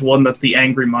mind. There's one that's the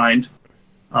angry mind.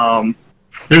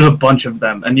 There's a bunch of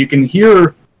them. And you can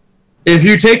hear, if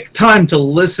you take time to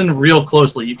listen real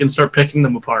closely, you can start picking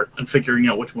them apart and figuring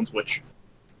out which one's which.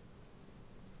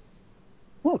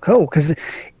 Well, cool, because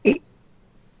I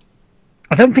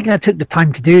don't think I took the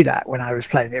time to do that when I was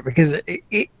playing it, because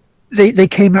they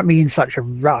came at me in such a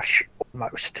rush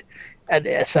almost. And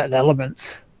certain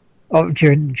elements of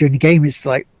during the game, it's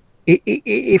like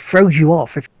it throws you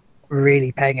off if you're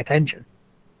really paying attention.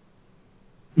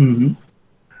 Mm-hmm.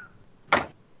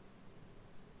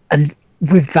 And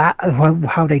with that,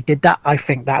 how they did that, I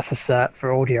think that's a cert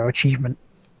for audio achievement.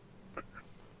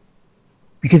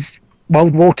 Because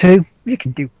World War II, you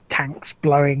can do tanks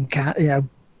blowing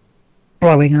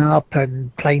up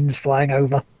and planes flying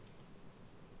over.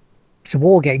 It's a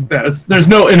war game. Yeah, there's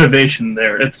no innovation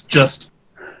there. It's just,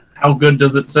 how good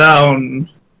does it sound?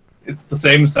 It's the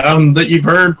same sound that you've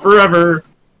heard forever.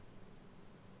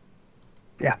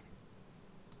 Yeah.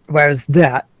 Whereas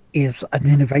that, is an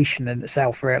innovation in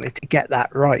itself, really, to get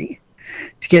that right.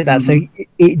 To get that so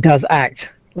it does act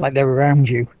like they're around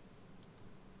you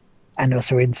and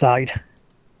also inside.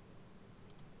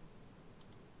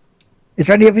 Is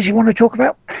there any others you want to talk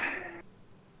about?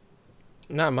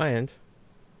 Not on my end.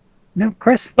 No,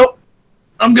 Chris? Nope.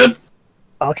 I'm good.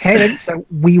 Okay, then. So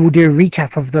we will do a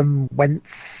recap of them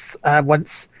once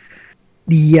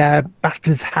the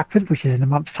BAFTAs happen, which is in a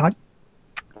month's time.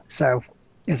 So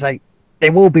it's like they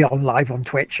will be on live on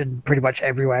Twitch and pretty much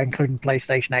everywhere, including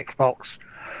PlayStation, Xbox,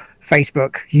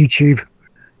 Facebook, YouTube,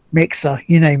 Mixer,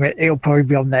 you name it. It'll probably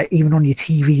be on there, even on your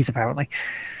TVs, apparently.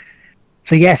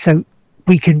 So yeah, so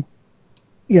we can,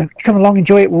 come along,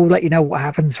 enjoy it. We'll let you know what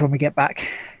happens when we get back,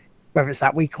 whether it's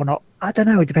that week or not. I don't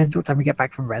know. It depends what time we get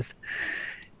back from Res.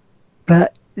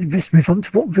 But let's move on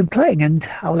to what we've been playing, and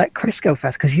I'll let Chris go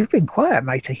first because you've been quiet,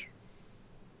 matey.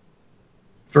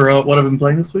 For what I've been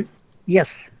playing this week?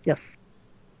 Yes. Just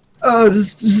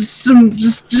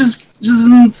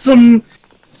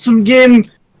some game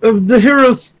of the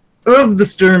Heroes of the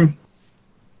Storm.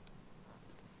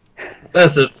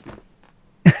 That's it.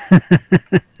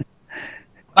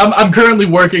 I'm currently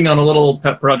working on a little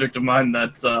pet project of mine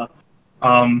that's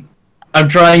I'm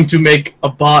trying to make a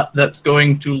bot that's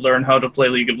going to learn how to play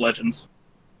League of Legends.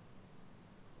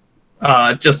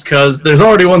 Just because there's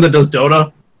already one that does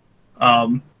Dota.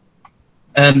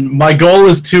 And my goal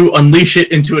is to unleash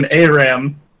it into an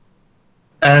ARAM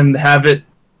and have it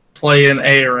play an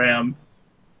ARAM.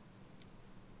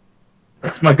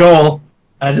 That's my goal.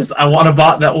 I want a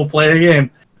bot that will play a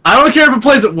game. I don't care if it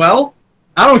plays it well.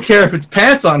 I don't care if it's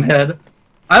pants on head.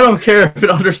 I don't care if it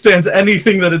understands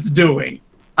anything that it's doing.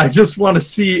 I just want to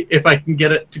see if I can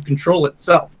get it to control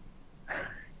itself.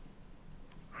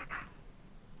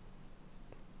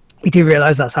 We do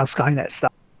realize that's how Skynet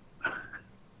started.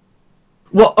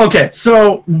 Well, okay,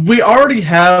 so we already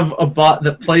have a bot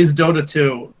that plays Dota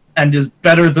 2 and is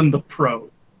better than the pro.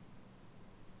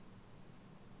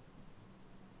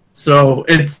 So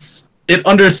it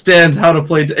understands how to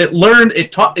play.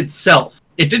 It taught itself.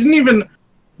 It didn't even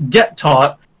get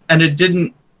taught, and it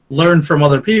didn't learn from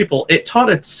other people. It taught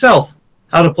itself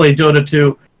how to play Dota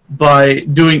 2 by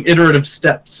doing iterative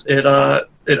steps. It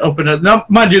opened it. Now,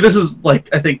 mind you, this is I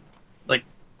think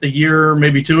a year,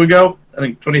 maybe two ago. I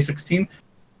think 2016.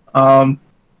 But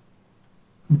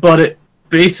it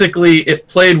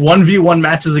played 1v1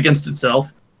 matches against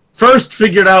itself. First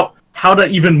figured out how to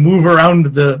even move around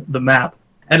the map,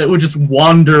 and it would just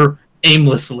wander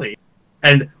aimlessly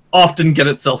and often get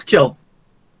itself killed.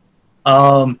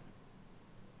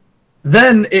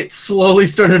 Then it slowly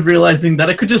started realizing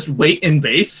that it could just wait in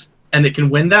base and it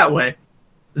can win that way.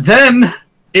 Then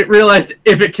it realized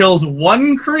if it kills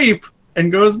one creep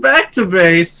and goes back to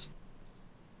base,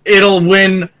 it'll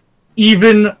win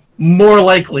even more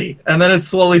likely. And then it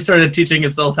slowly started teaching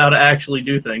itself how to actually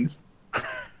do things.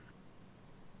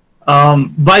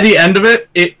 By the end of it,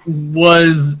 it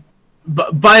was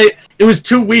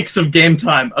 2 weeks of game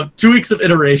time, 2 weeks of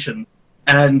iteration,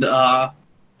 and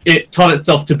it taught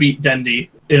itself to beat Dendi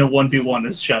in a 1v1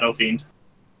 as Shadow Fiend.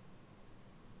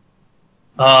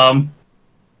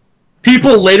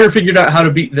 People later figured out how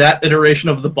to beat that iteration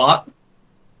of the bot.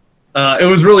 It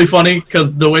was really funny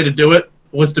because the way to do it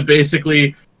was to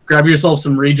basically grab yourself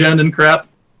some regen and crap,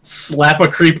 slap a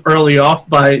creep early off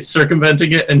by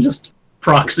circumventing it, and just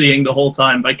proxying the whole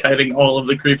time by kiting all of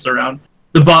the creeps around.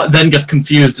 The bot then gets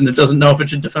confused and it doesn't know if it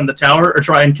should defend the tower or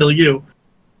try and kill you.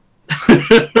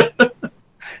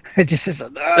 It just is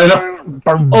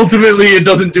ultimately, it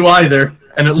doesn't do either,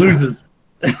 and it loses.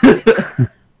 It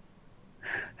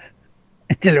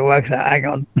didn't work that. Hang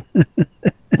on.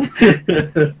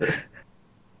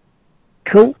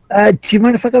 Cool. Do you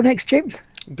mind if I go next, James?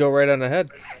 Go right on ahead.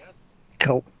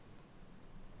 Cool.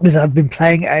 Because I've been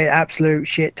playing an absolute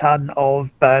shit ton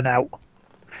of Burnout.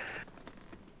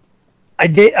 I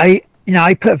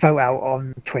put a vote out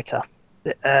on Twitter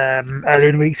earlier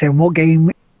in the week saying, what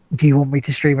game do you want me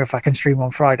to stream if I can stream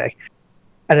on Friday?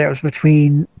 And it was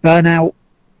between Burnout,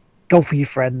 Golf with Your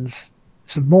Friends,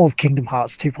 some more of Kingdom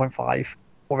Hearts 2.5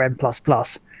 or N++.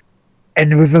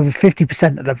 And with over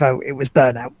 50% of the vote, it was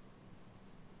Burnout.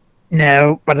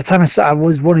 Now, by the time I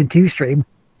was wanting to stream,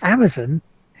 Amazon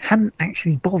hadn't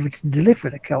actually bothered to deliver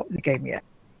the game yet.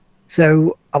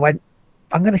 So I went,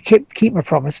 I'm going to keep my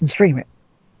promise and stream it.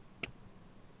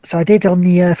 So I did on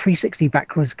the 360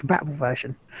 backwards compatible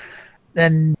version.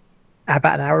 Then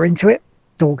about an hour into it,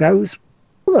 door goes,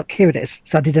 oh, look, here it is.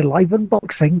 So I did a live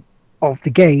unboxing of the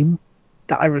game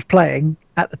that I was playing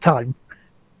at the time.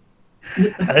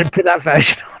 I didn't put that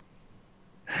version on.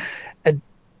 And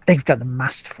they've done a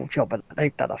masterful job, and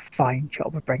they've done a fine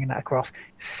job of bringing that across.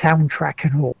 Soundtrack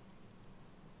and all,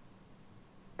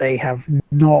 they have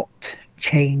not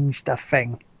changed a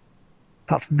thing,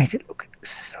 apart from made it look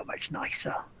so much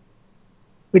nicer.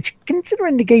 Which,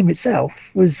 considering the game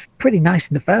itself was pretty nice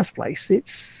in the first place,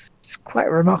 it's quite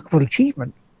a remarkable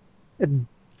achievement. And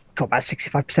got about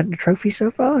 65% of the trophies so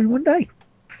far in one day.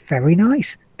 Very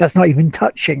nice. That's not even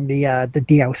touching the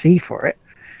DLC for it,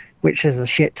 which is a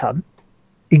shit ton,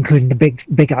 including the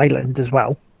big island as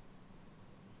well.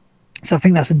 So I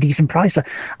think that's a decent price. So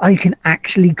I can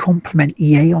actually compliment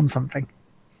EA on something.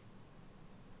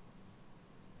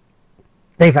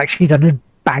 They've actually done a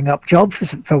bang-up job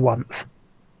for once.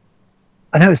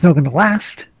 I know it's not going to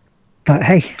last, but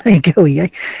hey, there you go, EA.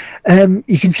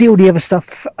 You can see all the other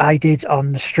stuff I did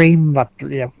on the stream, like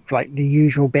the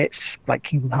usual bits, like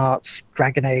Kingdom Hearts,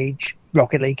 Dragon Age,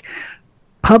 Rocket League.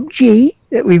 PUBG,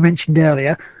 that we mentioned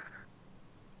earlier,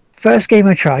 first game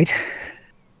I tried,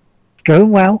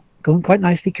 going well, going quite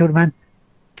nicely, killed a man.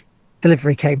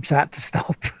 Delivery came, so I had to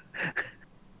stop.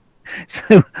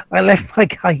 So I left my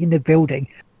guy in the building.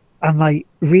 I'm like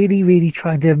really, really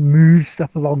trying to move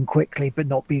stuff along quickly, but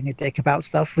not being a dick about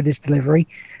stuff with this delivery.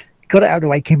 Got it out of the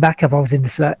way, came back up. I was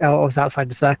outside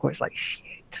the circle. It's like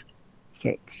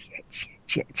shit.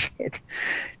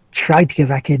 Tried to get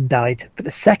back in, died. But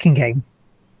the second game,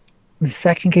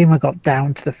 I got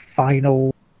down to the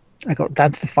final. I got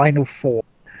down to the final four.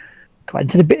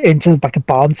 Got into like a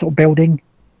barn sort of building.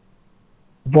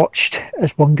 Watched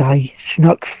as one guy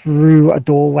snuck through a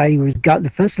doorway with his gun.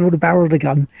 The first of all, the barrel of the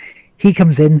gun. He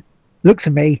comes in, looks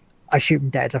at me. I shoot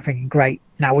him dead. I'm thinking, great.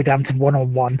 Now we're down to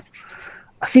 1-on-1.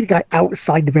 I see the guy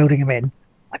outside the building I'm in.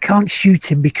 I can't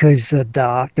shoot him because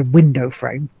the window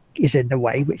frame is in the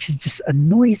way, which is just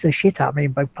annoys the shit out of me.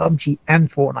 In both PUBG and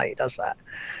Fortnite, it does that.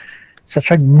 So I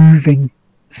tried moving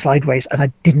sideways, and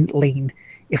I didn't lean.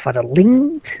 If I'd have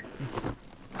leaned,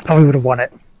 I probably would have won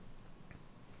it.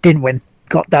 Didn't win.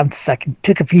 Got down to second.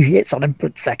 Took a few hits on him,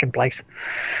 but second place.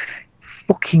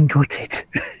 Fucking got it.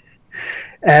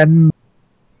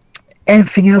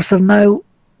 Anything else of note?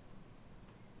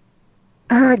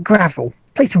 Gravel.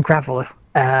 Played some Gravel,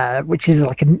 which is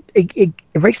like a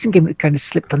racing game that kind of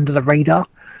slipped under the radar.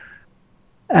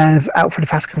 Out for the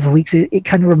past couple of weeks. It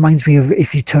kind of reminds me of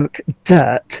if you took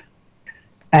Dirt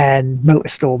and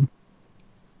MotorStorm,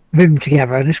 move them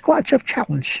together, and it's quite a tough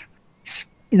challenge.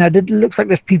 It looks like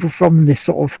there's people from this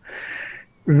sort of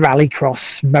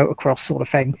rallycross, motocross sort of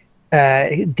thing,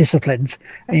 disciplines,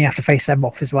 and you have to face them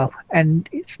off as well. And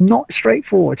it's not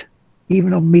straightforward,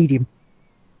 even on medium.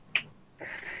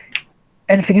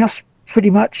 Anything else? Pretty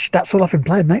much, that's all I've been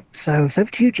playing, mate. So it's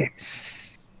over to you,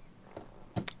 James.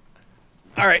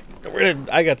 All right,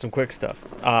 I got some quick stuff.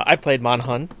 I played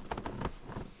Monhun.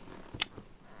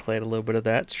 Played a little bit of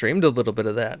that. Streamed a little bit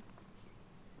of that.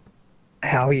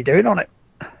 How are you doing on it?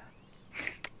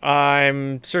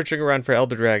 I'm searching around for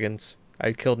Elder Dragons.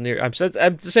 I'm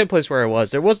the same place where I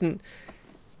was. There wasn't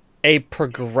a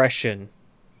progression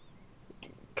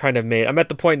kind of made. I'm at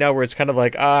the point now where it's kind of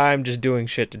like I'm just doing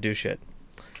shit to do shit.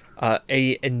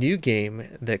 A new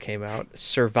game that came out,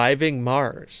 Surviving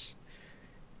Mars,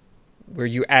 where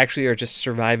you actually are just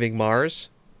surviving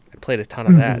Mars. I played a ton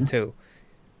of that too.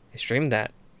 I streamed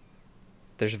that.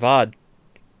 There's VOD.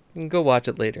 You can go watch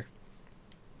it later.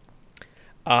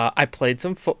 I played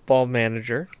some Football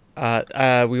Manager.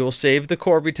 We will save the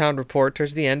Corby Town report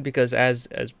towards the end because, as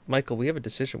Michael, we have a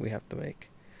decision we have to make.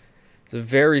 It's a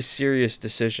very serious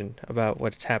decision about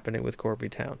what's happening with Corby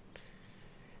Town.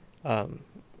 But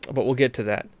we'll get to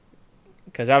that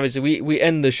because obviously we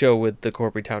end the show with the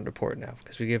Corby Town report now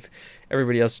because we give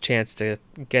everybody else a chance to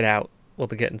get out while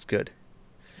the getting's good.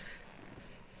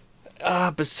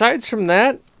 Besides from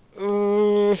that,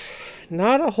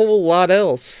 not a whole lot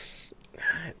else.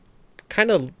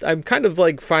 I'm kind of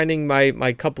like finding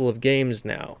my couple of games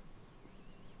now.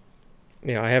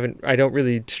 I don't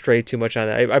really stray too much on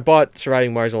that. I bought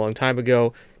Surviving Mars a long time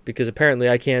ago because apparently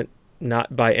I can't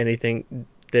not buy anything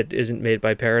that isn't made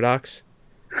by Paradox.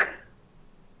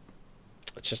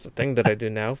 It's just a thing that I do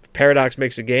now. If Paradox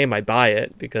makes a game, I buy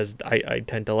it because I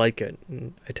tend to like it.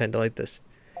 And I tend to like this.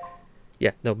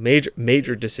 Yeah, no,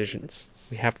 major decisions.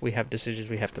 We have decisions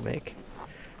we have to make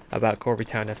about Corby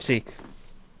Town FC.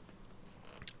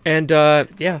 And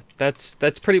yeah, that's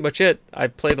pretty much it. I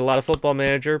played a lot of Football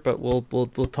Manager, but we'll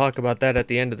talk about that at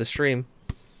the end of the stream.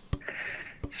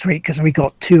 Sweet, because we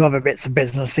got two other bits of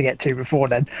business to get to before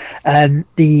then.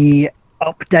 The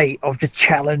update of the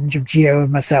challenge of Gio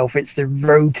and myself. It's the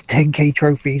road to 10k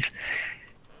trophies.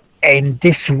 And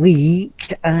this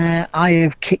week, I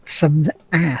have kicked some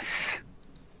ass.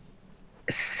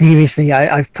 seriously,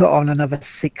 I've put on another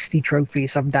 60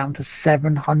 trophies. I'm down to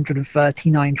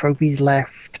 739 trophies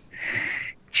left.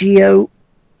 Geo,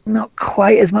 not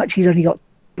quite as much. He's only got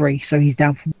 3, so he's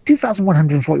down from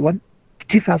 2,141 to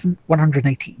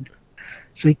 2,118.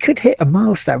 So he could hit a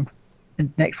milestone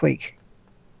next week.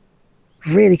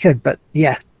 Really could, but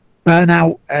yeah,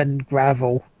 Burnout and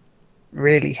Gravel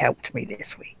really helped me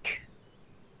this week,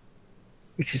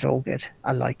 which is all good.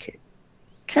 I like it.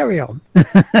 Carry on.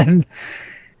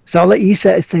 So I'll let you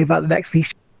say about the next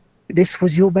piece. This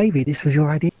was your baby. This was your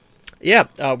idea. Yeah,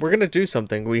 we're going to do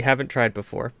something we haven't tried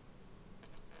before.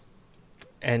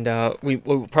 And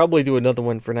we'll probably do another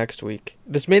one for next week.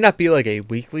 This may not be like a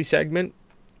weekly segment,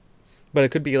 but it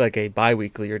could be like a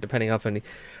bi-weekly or depending on how many.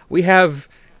 We have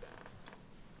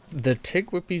the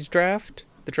Tigwhippies draft.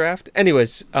 The draft.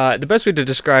 Anyways, the best way to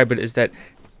describe it is that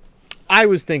I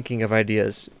was thinking of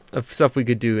ideas of stuff we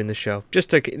could do in the show. Just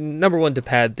to, number 1, to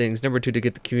pad things. Number 2, to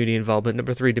get the community involvement.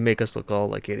 Number 3, to make us look all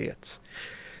like idiots.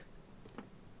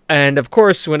 And of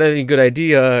course, when any good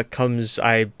idea comes,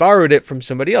 I borrowed it from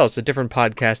somebody else, a different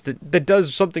podcast that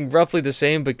does something roughly the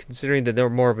same, but considering that they're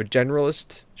more of a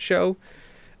generalist show,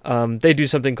 they do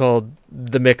something called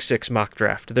the Mix 6 mock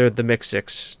draft. They're the Mix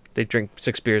 6. They drink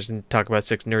 6 beers and talk about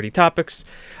 6 nerdy topics.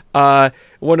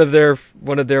 One of their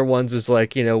ones was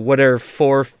like, what are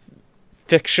 4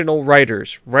 fictional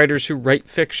writers who write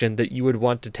fiction that you would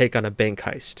want to take on a bank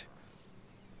heist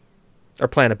or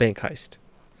plan a bank heist.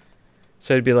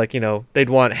 So it'd be like, they'd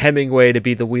want Hemingway to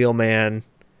be the wheelman.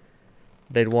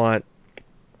 They'd want,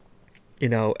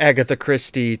 Agatha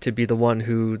Christie to be the one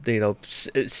who,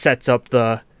 sets up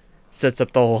the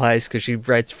whole heist because she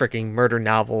writes freaking murder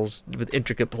novels with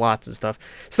intricate plots and stuff.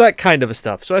 So that kind of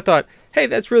stuff. So I thought, hey,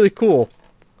 that's really cool.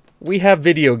 We have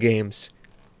video games.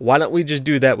 Why don't we just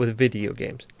do that with video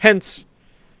games? Hence,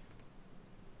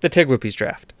 the Tigwhippies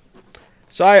draft.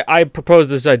 So I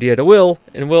proposed this idea to Will,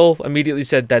 and Will immediately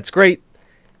said, that's great.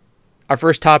 Our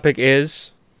first topic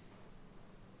is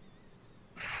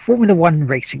Formula One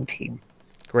racing team.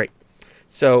 Great.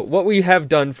 So what we have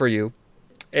done for you,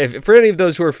 if for any of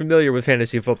those who are familiar with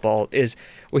fantasy football, is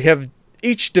we have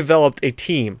each developed a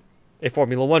team, a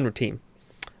Formula One team.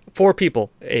 4 people,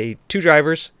 2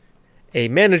 drivers, a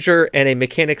manager, and a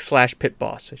mechanic / pit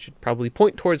boss. I should probably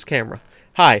point towards camera.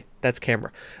 Hi, that's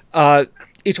camera.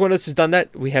 Each one of us has done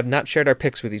that. We have not shared our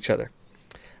picks with each other.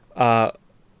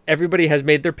 Everybody has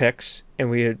made their picks, and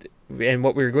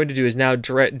what we're going to do is now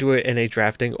do it in a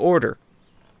drafting order.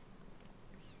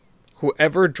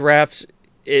 Whoever drafts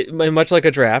it, much like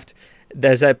a draft,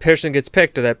 as that person gets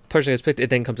picked, it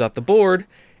then comes off the board.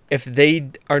 If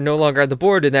they are no longer on the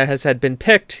board and that has had been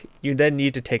picked, you then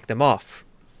need to take them off.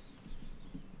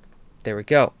 There we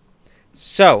go.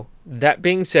 So, that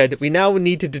being said, we now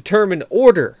need to determine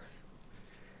order.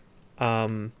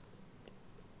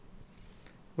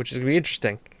 Which is going to be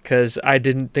interesting, because I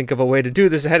didn't think of a way to do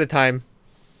this ahead of time.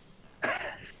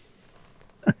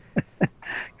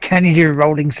 Can you do a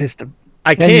rolling system?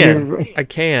 I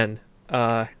can.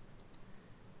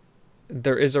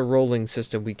 There is a rolling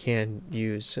system we can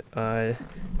use.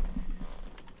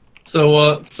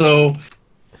 So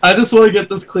I just want to get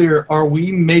this clear. Are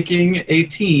we making a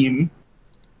team?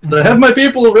 So I have my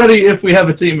people ready if we have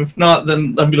a team. If not,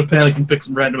 then I'm going to panic and pick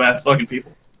some random ass fucking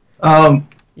people.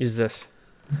 Use this.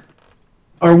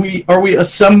 Are we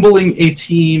assembling a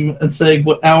team and saying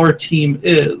what our team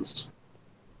is?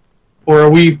 Or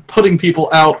are we putting people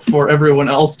out for everyone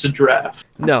else to draft?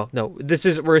 No.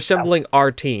 We're assembling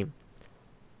our team.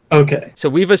 Okay. So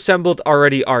we've assembled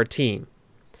already our team.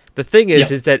 The thing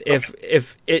is that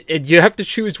if you have to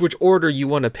choose which order you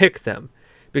want to pick them.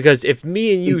 Because if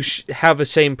me and you have the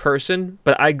same person,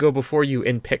 but I go before you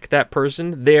and pick that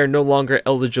person, they are no longer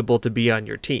eligible to be on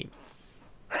your team.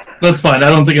 That's fine. I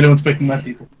don't think anyone's picking my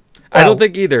people. I don't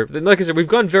think either. Like I said, we've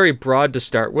gone very broad to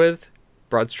start with,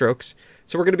 broad strokes.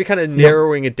 So we're going to be kind of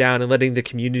narrowing it down and letting the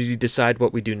community decide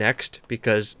what we do next,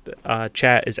 because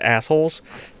chat is assholes,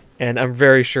 and I'm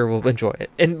very sure we'll enjoy it.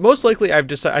 And most likely, I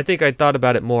think I thought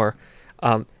about it more.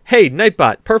 Hey,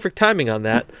 Nightbot, perfect timing on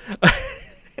that.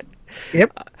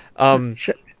 Yep. I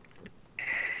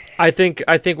think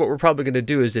what we're probably going to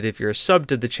do is that if you're a sub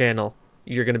to the channel,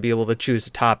 you're going to be able to choose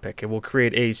a topic, and we'll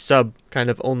create a sub kind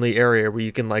of only area where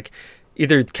you can like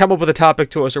either come up with a topic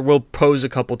to us, or we'll pose a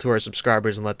couple to our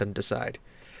subscribers and let them decide.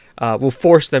 We'll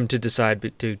force them to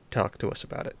decide to talk to us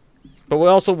about it. But we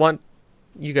also want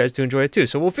you guys to enjoy it too.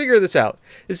 So we'll figure this out.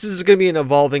 This is going to be an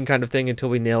evolving kind of thing until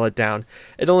we nail it down.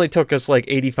 It only took us like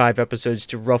 85 episodes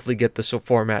to roughly get the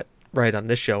format right on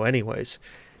this show anyways.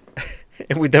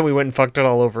 And then we went and fucked it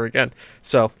all over again.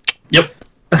 So, yep.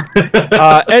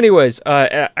 Anyways,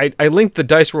 I linked the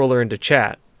dice roller into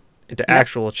chat, into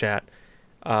actual chat.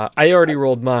 I already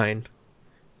rolled mine.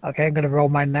 Okay, I'm going to roll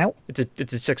mine now. It's a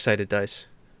 6-sided dice.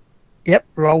 Yep,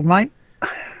 rolled mine.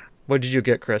 What did you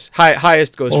get, Chris?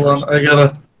 Highest goes Hold first. on, I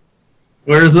gotta.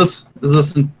 Where is this? Is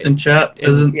this in chat?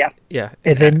 Isn't? Yeah, Yeah.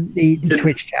 it's in the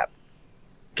Twitch chat.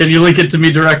 Can you link it to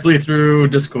me directly through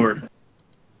Discord?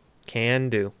 Can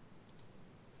do.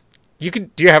 Do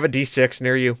you have a D6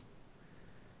 near you?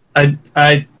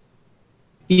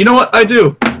 You know what? I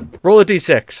do. Roll a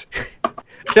D6.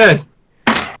 Okay.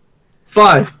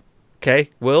 5. Okay,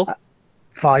 Will?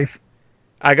 5.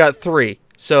 I got 3.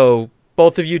 So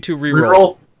both of you two reroll.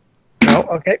 Reroll.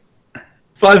 Oh, okay.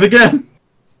 5 again.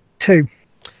 2.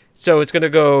 So it's going to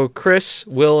go Chris,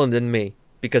 Will, and then me.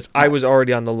 Because I was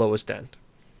already on the lowest end.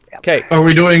 Okay. Are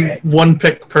we doing one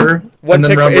pick per? One and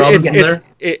then pick. round robin from there?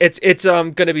 It's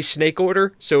gonna be snake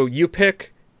order. So you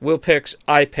pick, Will picks,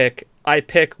 I pick,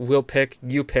 Will pick,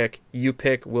 you pick,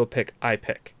 Will pick, I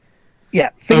pick.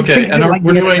 Yeah. Okay, and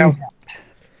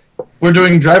we're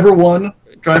doing driver 1,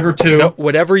 driver 2. No,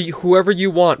 whoever you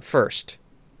want first.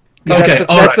 'Cause Okay,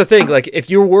 that's the thing. Like, if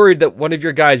you're worried that one of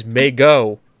your guys may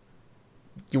go,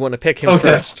 you want to pick him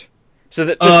first. So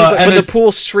that this is like, when the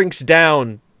pool shrinks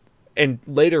down, and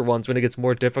later ones when it gets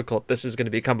more difficult, this is going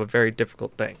to become a very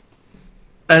difficult thing.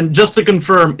 And just to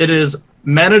confirm, it is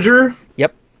manager.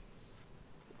 Yep.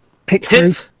 Pit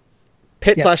Pit.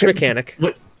 Pit / mechanic.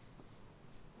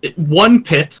 One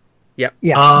pit. Yep.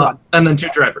 Yeah. 1. And then 2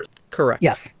 drivers. Correct.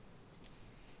 Yes.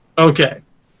 Okay.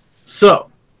 So,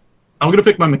 I'm going to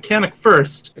pick my mechanic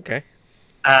first Okay.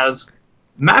 as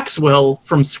Maxwell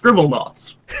from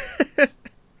Scribblenauts.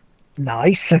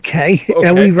 Nice. Okay. Okay.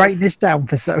 Are we writing this down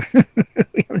for so?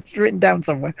 We have this written down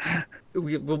somewhere.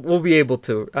 We'll be able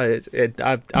to.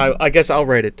 I guess I'll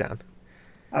write it down.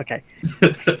 Okay.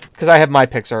 Because I have my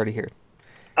picks already here.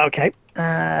 Okay.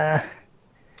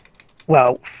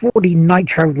 Well, 40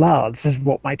 Nitro Lards is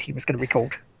what my team is going to be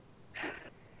called.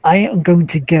 I am going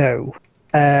to go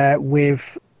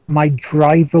with my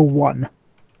driver 1.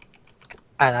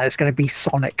 And it's going to be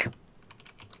Sonic.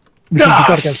 Because you've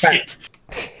got to go fast.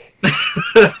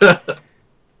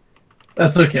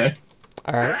 That's okay.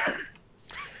 All right.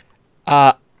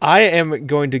 I am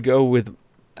going to go with,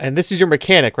 and this is your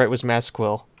mechanic, right? Was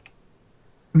Masquill,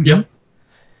 Yep.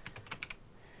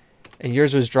 and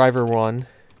yours was driver 1,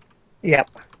 Yep.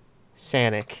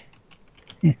 Sanic.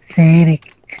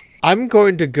 Sonic. I'm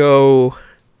going to go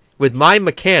with my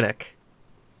mechanic,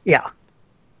 Yeah.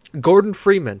 Gordon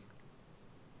Freeman,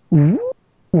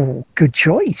 Ooh, good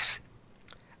choice.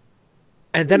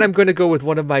 and then I'm going to go with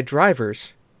one of my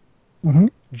drivers, Mhm.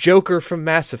 Joker from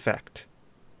Mass Effect.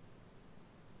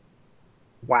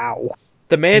 Wow.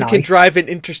 The man can Nice. drive an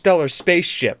interstellar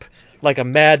spaceship like a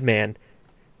madman.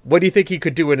 What do you think he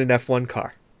could do in an F1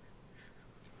 car?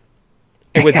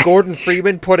 And with Gordon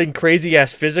Freeman putting crazy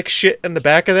ass physics shit in the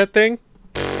back of that thing?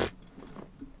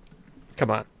 Come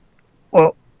on.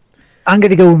 Well, I'm going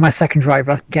to go with my second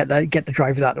driver. Get the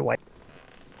drivers out of the way.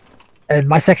 And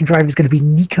my second driver is going to be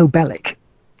Nico Bellic.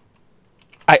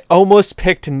 I almost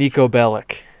picked Nico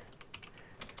Bellic.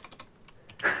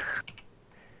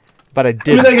 But I I mean,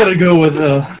 didn't. I gotta go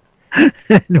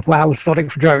with Wow, Sonic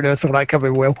for driver. That's what I come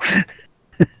in, Will.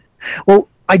 Well,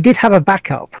 I did have a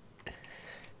backup.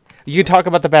 You can talk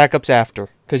about the backups after,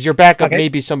 because your backup Okay. may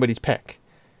be somebody's pick.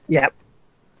 Yep.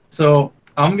 So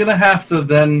I'm gonna have to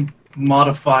then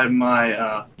modify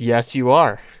my Yes, you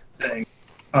are. thing.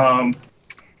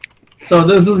 So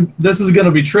this is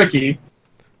gonna be tricky.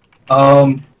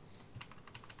 My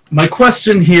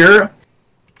question here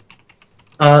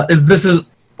is: this is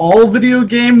all video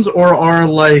games, or are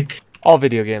like All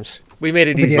video games. We made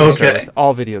it easy. Video to start games. with.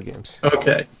 All video games.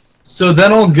 okay? So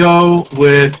then I'll go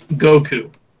with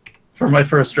Goku for my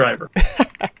first driver.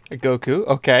 Goku,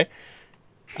 okay.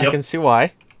 I Yep. can see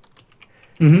why.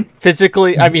 Mhm.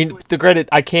 Physically, I mean, the credit,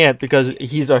 I can't because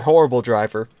he's a horrible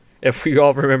driver, if we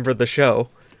all remember the show.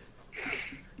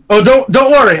 Oh,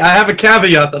 don't worry. I have a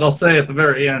caveat that I'll say at the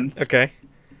very end. Okay.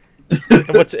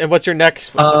 and what's your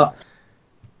next?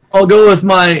 I'll go with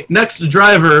my next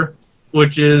driver,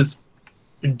 which is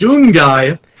Doom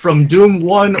Guy from Doom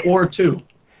 1 or 2.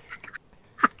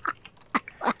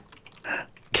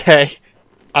 Okay.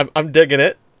 I'm digging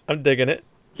it. I'm digging it.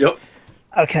 Yep.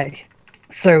 Okay.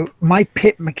 So my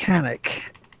pit mechanic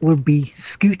would be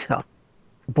Scooter,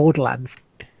 Borderlands,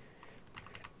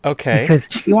 Okay.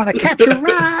 because you want to catch a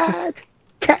ride.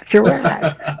 Catch a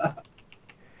ride.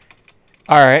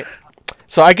 All right.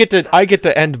 So I get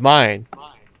to end mine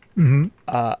Hmm.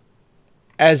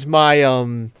 as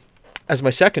my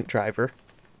second driver.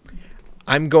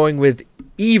 I'm going with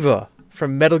Eva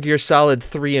from Metal Gear Solid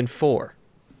 3 and 4.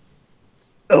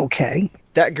 Okay.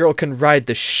 That girl can ride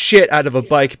the shit out of a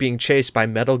bike being chased by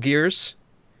Metal Gears.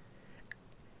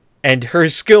 And her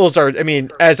skills are, I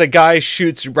mean, as a guy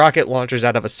shoots rocket launchers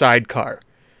out of a sidecar.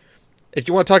 If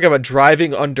you want to talk about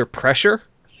driving under pressure,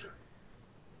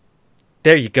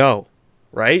 there you go,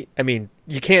 right? I mean,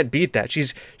 you can't beat that.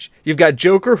 You've got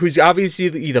Joker, who's obviously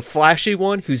the flashy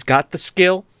one, who's got the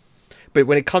skill. But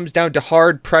when it comes down to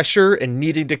hard pressure and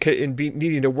needing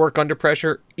to work under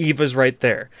pressure, Eva's right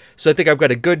there. So I think I've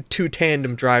got a good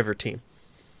 2-tandem driver team.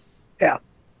 Yeah.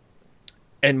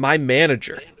 And my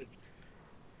manager.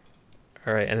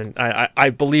 All right, and I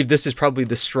believe this is probably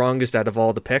the strongest out of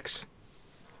all the picks.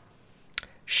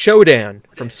 Shodan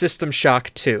from System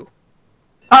Shock 2.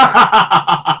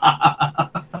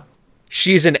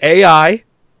 She's an AI.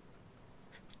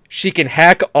 She can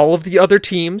hack all of the other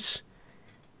teams.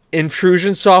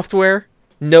 Intrusion software.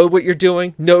 Know what you're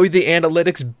doing. Know the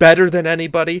analytics better than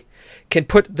anybody. Can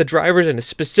put the drivers in a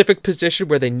specific position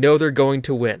where they know they're going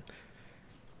to win.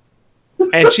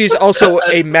 And she's also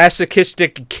a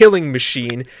masochistic killing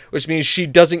machine, which means she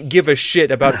doesn't give a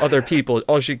shit about other people.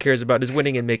 All she cares about is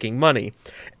winning and making money.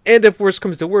 And if worse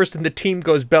comes to worse and the team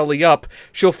goes belly up,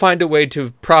 she'll find a way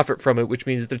to profit from it, which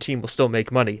means the team will still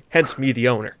make money. Hence me, the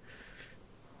owner.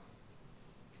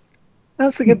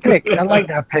 That's a good pick. I like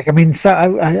that pick. I mean, so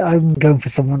I'm going for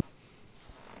someone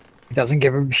who doesn't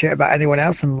give a shit about anyone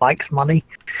else and likes money.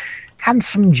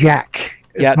 Handsome Jack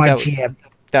is my GM.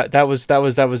 That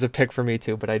was a pick for me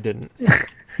too, but I didn't.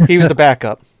 He was the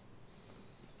backup.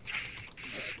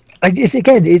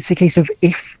 It's a case of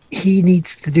if he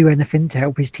needs to do anything to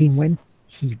help his team win,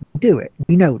 he will do it.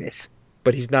 We know this.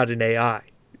 But he's not an AI.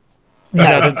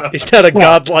 He's not a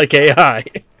godlike AI.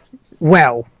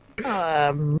 Well,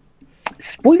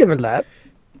 spoiler alert.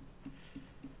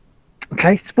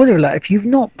 Okay, spoiler alert. If you've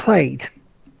not played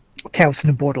Tales from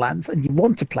the Borderlands and you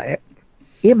want to play it,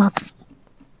 earmuffs.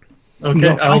 Okay,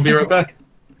 I'll be right back.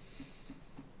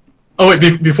 Oh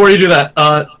wait, before you do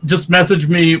that, just message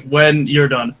me when you're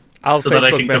done. I'll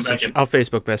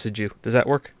Facebook message you. Does that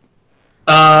work?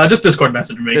 Just Discord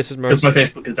message me. Because my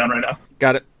Facebook is down right now.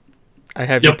 Got it. I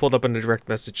have you pulled up in the direct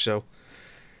message, so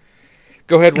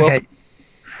go ahead, Will.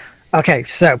 Okay,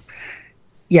 so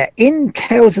yeah, in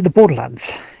Tales of the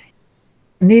Borderlands,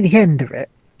 near the end of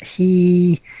it,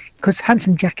 because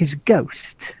Handsome Jack is a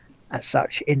ghost as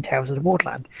such in Tales of the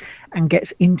Borderland, and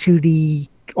gets into the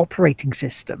operating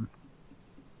system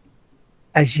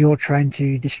as you're trying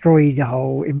to destroy the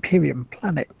whole Imperium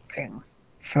planet thing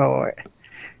for it.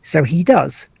 So he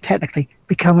does technically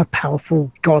become a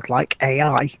powerful godlike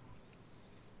AI.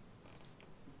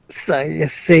 So you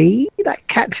see, that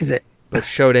catches it. But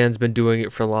Shodan's been doing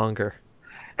it for longer.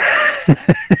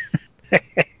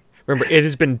 Remember, it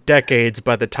has been decades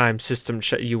by the time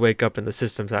you wake up in the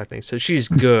system's acting. So she's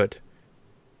good.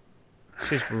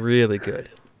 She's really good.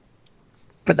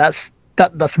 But that's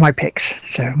my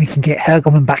picks. So we can get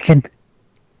Hergelman back in.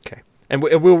 Okay, and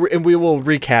we will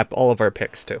recap all of our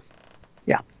picks too.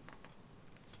 Yeah.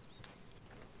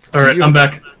 All right, I'm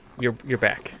back. You're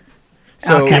back.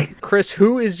 So, okay. Chris,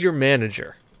 who is your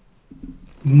manager?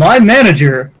 My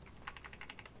manager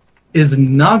is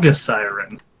Naga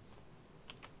Siren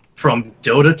from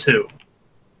Dota 2.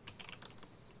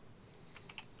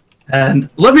 And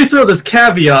let me throw this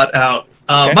caveat out.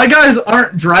 Okay. My guys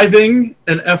aren't driving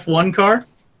an F1 car,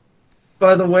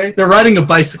 by the way. They're riding a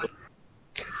bicycle.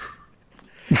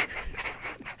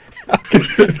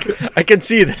 I can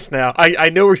see this now. I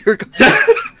know where you're going.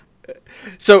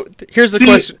 So, here's the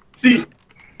question. See,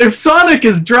 if Sonic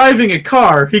is driving a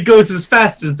car, he goes as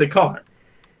fast as the car.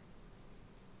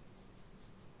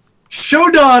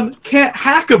 Shodan can't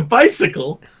hack a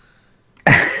bicycle.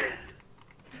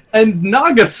 And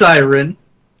Naga Siren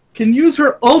can use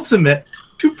her ultimate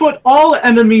to put all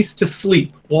enemies to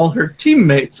sleep while her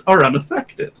teammates are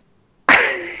unaffected.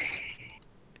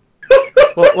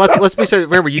 Well, let's be serious.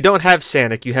 Remember, you don't have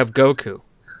Sonic, you have Goku.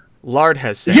 Lard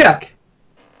has Sonic.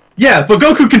 Yeah, but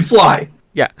Goku can fly.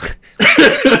 Yeah.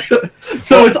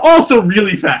 So it's also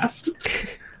really fast.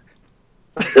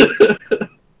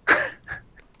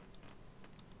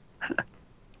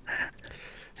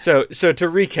 So to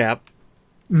recap,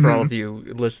 for all of you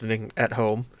listening at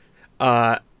home,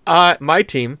 my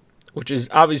team, which is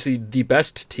obviously the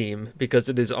best team because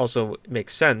it is also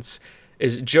makes sense,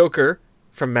 is Joker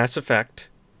from Mass Effect,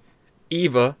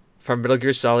 Eva from Metal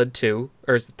Gear Solid 2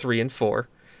 or 3 and 4,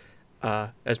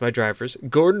 as my drivers,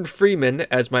 Gordon Freeman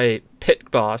as my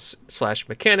pit boss /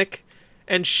 mechanic,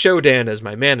 and Shodan as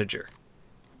my manager.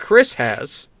 Chris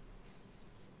has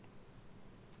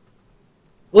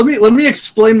let me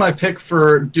explain my pick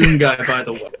for Doom Guy. By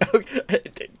the way,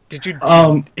 Did you?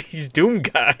 He's Doom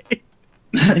Guy.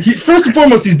 First and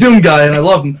foremost, he's Doom Guy, and I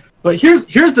love him. But here's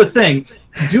the thing: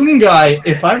 Doom Guy,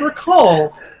 if I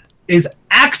recall, is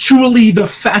actually the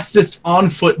fastest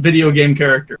on-foot video game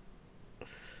character,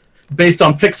 based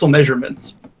on pixel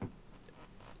measurements.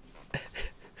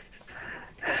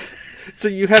 So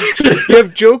you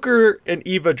have Joker and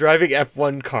Eva driving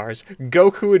F1 cars,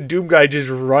 Goku and Doom Guy just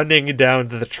running down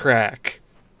the track.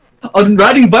 On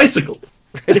riding bicycles.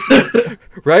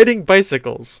 Riding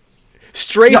bicycles.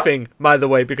 Strafing, by the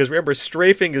way, because remember,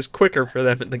 strafing is quicker for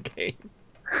them in the game.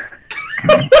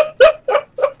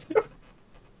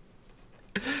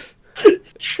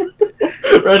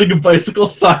 Riding a bicycle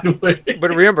sideways. But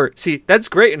remember, see, that's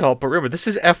great and all, but remember, this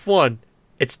is F1.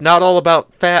 It's not all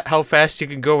about how fast you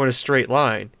can go in a straight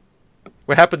line.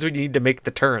 What happens when you need to make the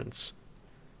turns?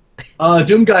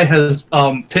 Doom Guy has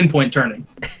pinpoint turning.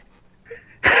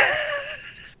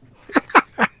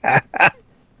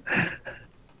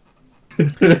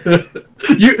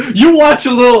 you watch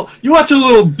a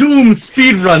little Doom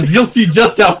speed runs, you'll see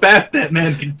just how fast that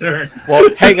man can turn.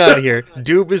 Well, hang on here.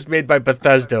 Doom is made by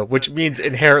Bethesda, which means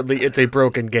inherently it's a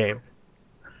broken game.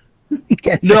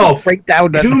 No,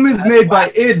 breakdown. Doom is made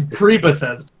by id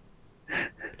pre-Bethesda.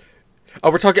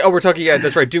 We're talking. Yeah,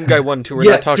 that's right. Doom Guy 1, 2. We're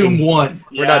Yeah, not talking Doom 1.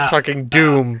 We're not talking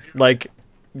Doom like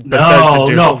Bethesda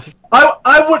Doom. No.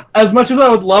 I would, as much as I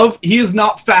would love, he is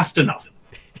not fast enough.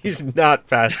 He's not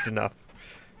fast enough.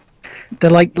 They're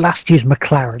like last year's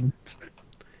McLaren.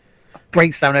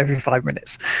 Breaks down every 5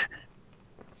 minutes.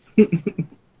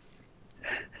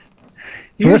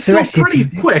 He's still pretty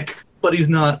quick, but he's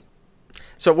not.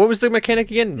 So what was the mechanic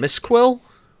again? Misquill?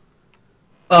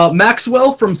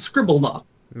 Maxwell from Scribblenauts.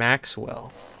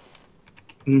 Maxwell.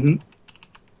 Mm-hmm.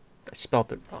 I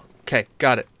spelt it wrong. Okay,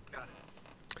 got it.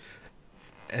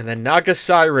 And then Naga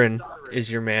Siren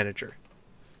is your manager.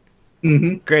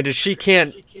 Mm-hmm. Granted, she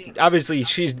can't. Obviously,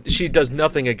 she does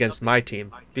nothing against my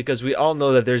team because we all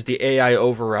know that there's the AI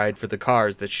override for the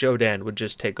cars that Shodan would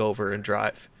just take over and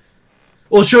drive.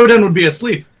 Well, Shodan would be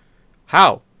asleep.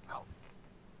 How?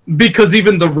 Because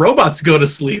even the robots go to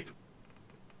sleep.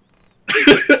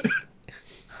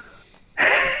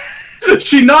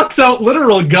 She knocks out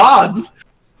literal gods.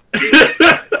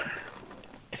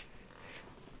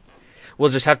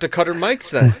 We'll just have to cut her mics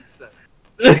then.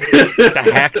 To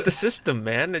hack the system,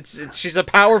 man. It's she's a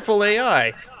powerful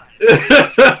AI.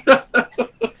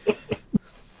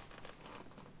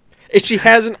 If she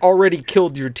hasn't already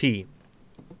killed your team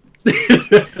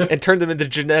and turned them into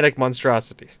genetic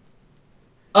monstrosities.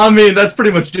 I mean, that's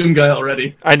pretty much Doom Guy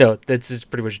already. I know, that's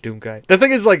just pretty much Doom Guy. The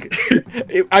thing is, like,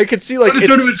 I could see, like, Turned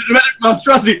into a genetic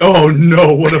monstrosity. Oh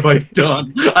no, what have I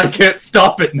done? I can't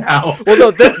stop it now.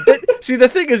 Well, no, see, the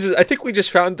thing is I think we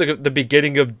just found the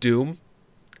beginning of Doom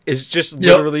is just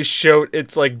literally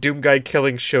it's like Doom Guy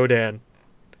killing Shodan.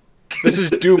 This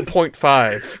was Doom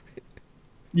 0.5.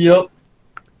 Yep.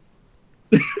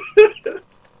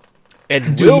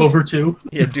 And Doom over 2.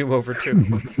 Yeah, Doom over 2.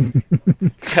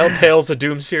 Telltale's a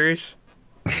Doom series.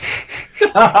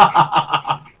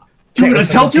 Dude, a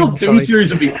Telltale Doom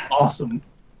series would be awesome.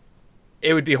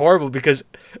 It would be horrible because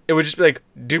it would just be like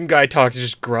Doom Guy talks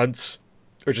just grunts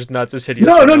or just nuts as hideous.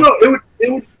 No.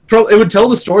 It would tell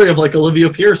the story of like Olivia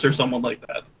Pierce or someone like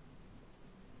that.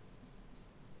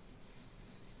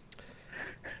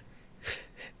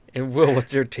 And Will,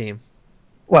 what's your team?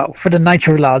 Well, for the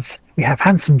Nitro lads, we have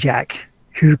Handsome Jack,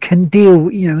 who can deal.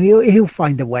 You know, he'll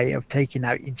find a way of taking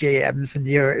out your GMs and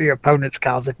your opponent's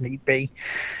cars if need be.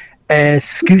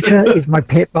 Scooter is my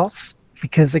pit boss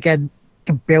because again,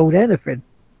 can build anything.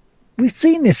 We've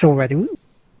seen this already.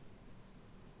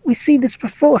 We've seen this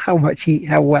before. How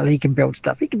well he can build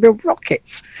stuff. He can build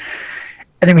rockets.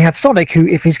 And then we have Sonic, who,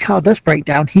 if his car does break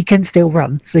down, he can still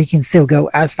run, so he can still go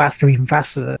as fast or even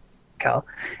faster than the car.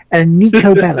 And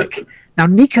Nico Bellic. Now,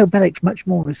 Nico Bellic's much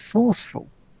more resourceful.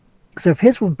 So if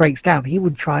his one breaks down, he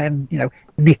would try and,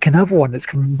 nick another one that's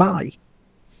coming by.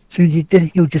 So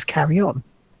he'll just carry on.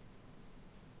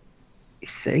 You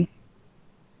see?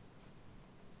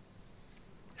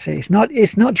 So it's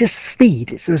not just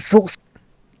speed, it's resource.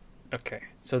 Okay.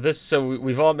 So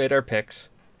we've all made our picks.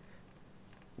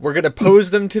 We're going to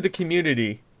pose them to the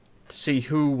community to see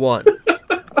who won.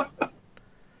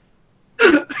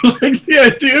 Like the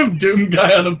idea of Doom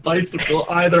Guy on a bicycle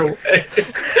either way.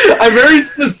 I very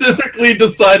specifically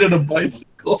decided a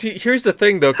bicycle. See, here's the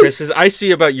thing though, Chris, is I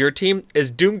see about your team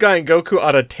is Doom Guy and Goku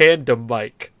on a tandem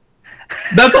bike.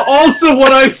 That's also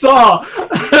what I saw.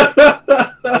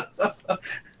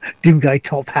 Doom Guy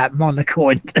top hat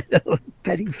monocorn.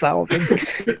 penny farthing.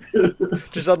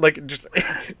 Just on like just,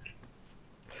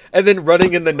 and then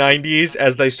running in the 90s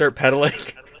as they start pedaling.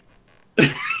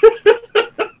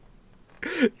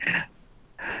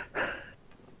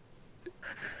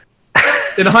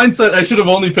 In hindsight, I should have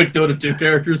only picked Dota 2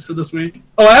 characters for this week.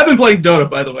 Oh, I have been playing Dota,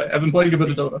 by the way. I've been playing a bit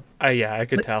of Dota. Yeah, I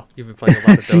could tell you've been playing a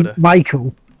lot of See,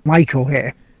 Dota. Michael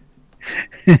here,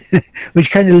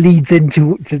 which kind of leads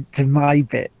into to my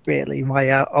bit, really.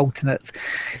 My alternates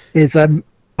is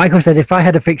Michael said if I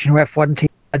had a fictional F1 team,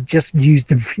 I'd just use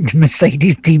the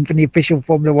Mercedes team from the official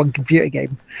Formula One computer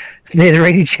game. They're the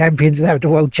reigning champions and have the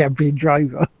world champion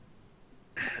driver,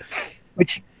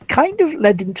 which kind of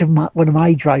led into one of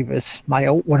my drivers.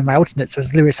 One of my alternates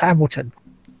was Lewis Hamilton.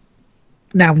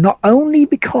 Now, not only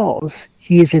because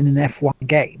he is in an F1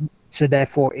 game, so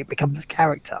therefore it becomes a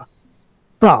character,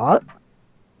 but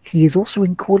he is also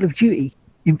in Call of Duty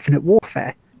Infinite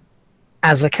Warfare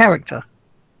as a character.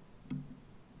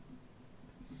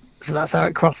 So that's how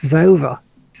it crosses over.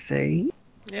 See?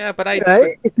 Yeah, but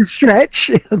it's a stretch,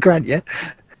 I'll grant you.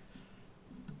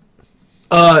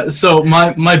 So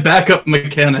my backup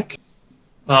mechanic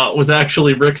was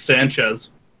actually Rick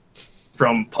Sanchez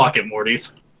from Pocket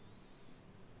Mortys.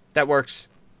 that works.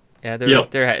 Yeah,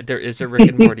 there is a Rick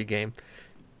and Morty game.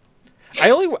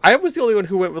 I was the only one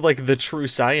who went with like the true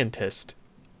scientist.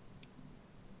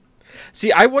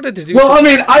 See, I wanted to do. Well, I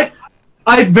mean,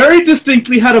 I very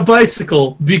distinctly had a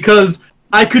bicycle because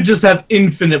I could just have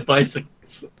infinite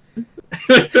bicycles.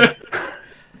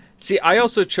 See, I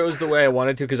also chose the way I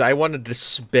wanted to because I wanted to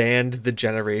span the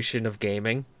generation of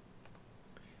gaming.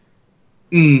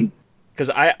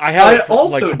 Because I have it from,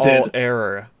 also like, all did.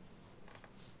 era.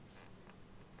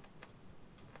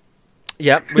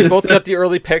 Yep, we both got the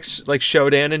early picks. Like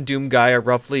Shodan and Doomguy are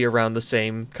roughly around the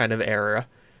same kind of era.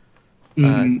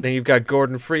 Then you've got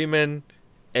Gordon Freeman,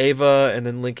 Ava, and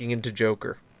then linking into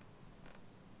Joker.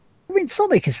 I mean,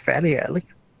 Sonic is fairly early,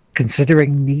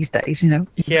 considering these days, you know.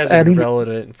 He hasn't been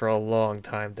relevant for a long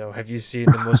time, though. Have you seen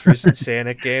the most recent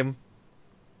Sonic game?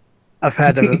 I've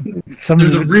had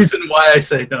There's a reason why I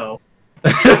say no.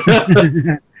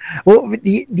 Well,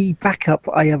 the backup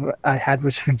I had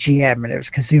was for GM, and it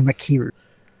was Kazuma Kiryu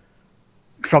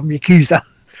from Yakuza.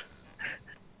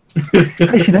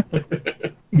 Because, you know,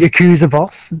 Yakuza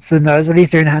boss, so knows what he's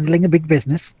doing, handling a big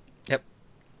business. Yep.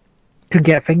 Can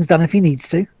get things done if he needs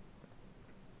to.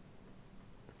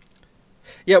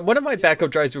 Yeah, one of my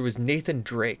backup drivers was Nathan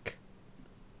Drake.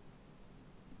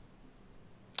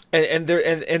 And the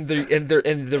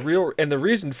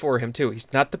reason for him too,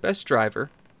 he's not the best driver.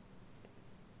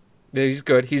 He's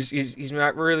good. He's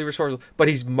not really resourceful, but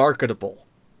he's marketable.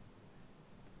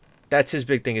 That's his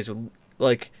big thing. Is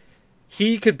like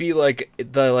he could be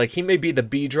he may be the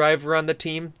B driver on the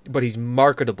team, but he's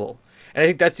marketable. And I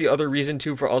think that's the other reason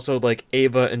too for also like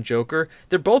Ava and Joker.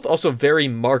 They're both also very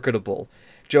marketable.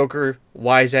 Joker,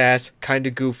 wise ass, kind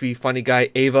of goofy, funny guy.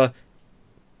 Ava,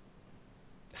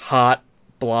 hot,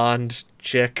 blonde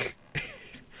chick.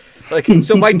 Like,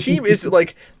 so my team is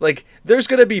like there's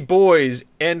gonna be boys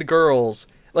and girls.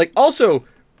 Like, also,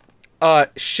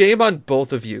 shame on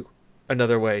both of you.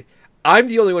 Another way, I'm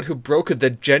the only one who broke the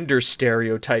gender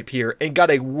stereotype here and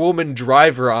got a woman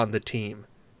driver on the team.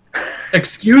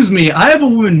 Excuse me, I have a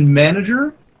woman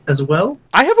manager as well.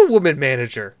 I have a woman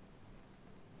manager.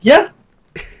 Yeah.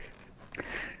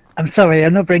 I'm sorry,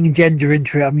 I'm not bringing gender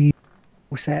into it. I mean,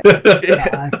 set.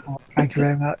 Thank you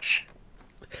very much.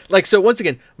 Like, so once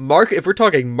again, if we're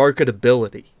talking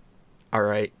marketability, all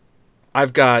right,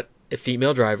 I've got a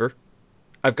female driver,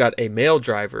 I've got a male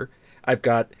driver, I've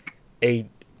got a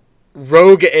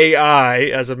rogue AI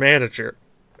as a manager,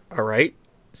 all right.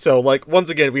 So like once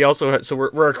again, we also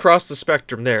we're across the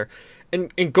spectrum there,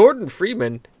 and Gordon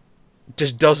Freeman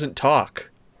just doesn't talk,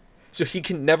 so he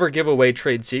can never give away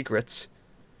trade secrets,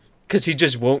 because he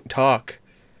just won't talk.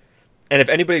 And if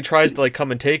anybody tries to like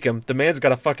come and take him, the man's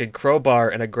got a fucking crowbar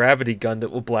and a gravity gun that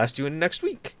will blast you in next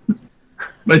week.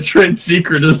 My trade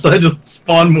secret is I just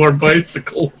spawn more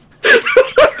bicycles.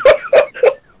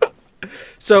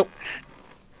 So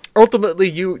ultimately,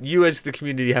 you as the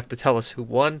community have to tell us who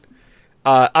won.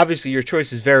 Obviously, your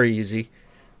choice is very easy,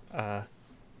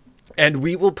 and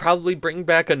we will probably bring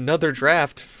back another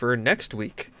draft for next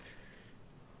week.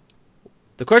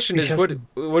 The question is, what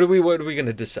are we going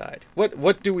to decide?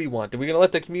 What do we want? Are we going to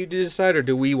let the community decide, or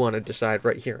do we want to decide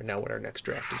right here and now what our next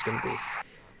draft is going to be?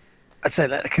 I'd say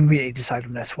let the community decide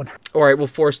on this one. All right, we'll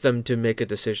force them to make a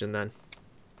decision then.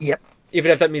 Yep.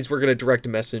 Even if that means we're going to direct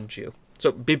message you.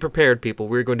 So be prepared, people.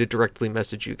 We're going to directly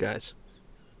message you guys.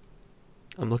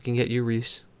 I'm looking at you,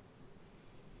 Reese.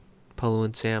 Paulo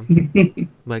and Sam.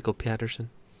 Michael Patterson.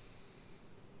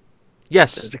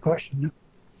 Yes, There's a question.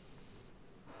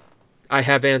 I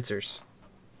have answers.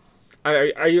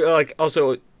 Are you like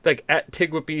also like at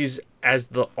Tigwhippies as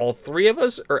the all three of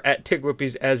us, or at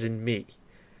Tigwhippies as in me?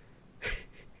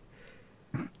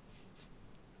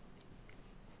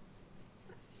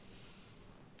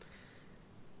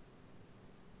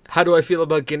 How do I feel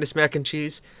about Guinness mac and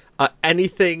cheese?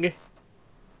 Anything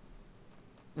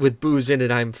with booze in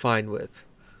it, I'm fine with.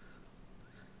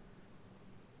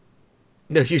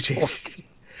 No, you Jason.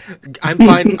 I'm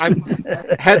fine. I'm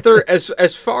Heather.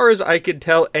 As far as I can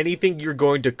tell, anything you're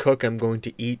going to cook, I'm going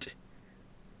to eat.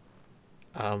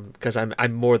 Because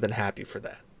I'm more than happy for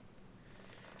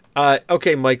that.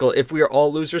 Okay, Michael. If we are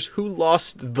all losers, who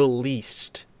lost the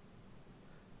least?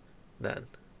 Then.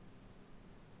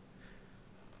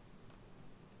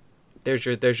 There's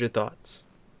your thoughts.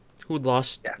 Who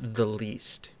lost the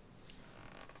least?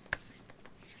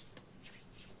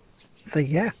 So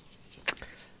yeah.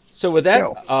 So with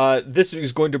that, this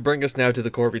is going to bring us now to the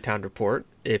Corby Town Report.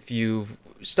 If you've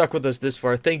stuck with us this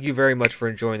far, thank you very much for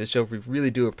enjoying the show. We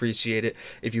really do appreciate it.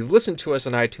 If you've listened to us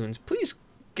on iTunes, please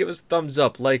give us a thumbs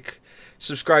up, like,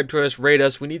 subscribe to us, rate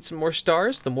us. We need some more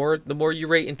stars. The more you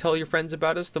rate and tell your friends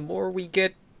about us, the more we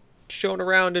get shown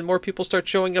around and more people start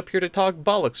showing up here to talk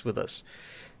bollocks with us.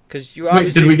 Because you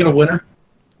obviously... Wait, did we get a winner?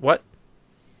 What?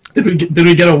 Did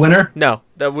we get a winner? No,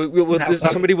 that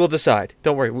somebody will decide.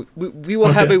 Don't worry, we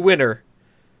will have a winner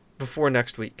before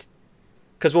next week,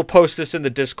 because we'll post this in the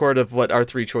Discord of what our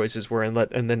three choices were,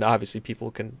 and then obviously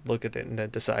people can look at it and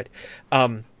then decide.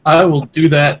 I will do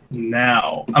that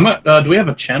now. Do we have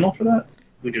a channel for that?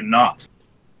 We do not.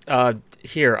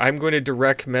 Here, I'm going to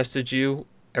direct message you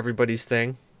everybody's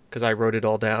thing because I wrote it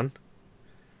all down.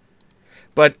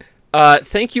 But.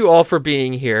 Thank you all for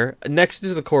being here. Next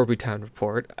is the Corby Town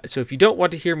Report. So if you don't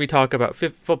want to hear me talk about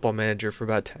Football Manager for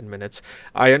about 10 minutes,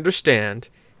 I understand.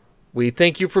 We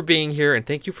thank you for being here, and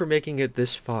thank you for making it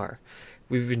this far.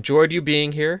 We've enjoyed you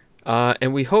being here,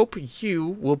 and we hope you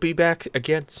will be back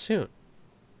again soon.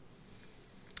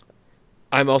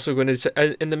 I'm also going to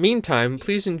say, in the meantime,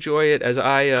 please enjoy it as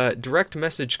I direct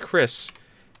message Chris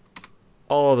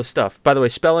all the stuff. By the way,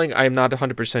 spelling I am not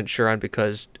 100% sure on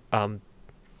because...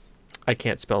 I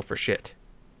can't spell for shit.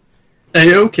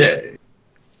 Okay.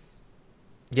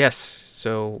 Yes.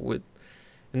 So,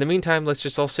 in the meantime, let's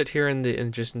just all sit here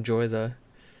and just enjoy the.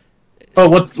 Oh,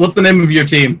 what's the name of your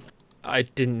team? I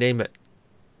didn't name it.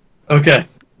 Okay.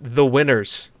 The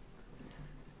Winners.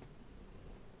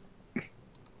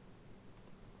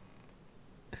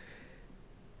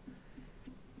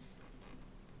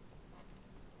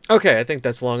 Okay, I think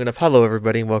that's long enough. Hello,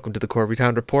 everybody, and welcome to the Corby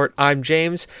Town Report. I'm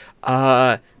James.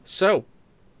 So,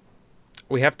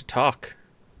 we have to talk.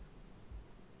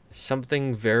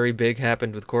 Something very big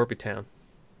happened with Corby Town.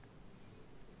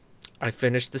 I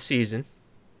finished the season,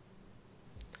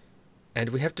 and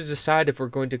we have to decide if we're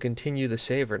going to continue the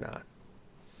save or not.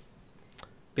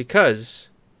 Because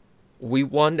we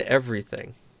won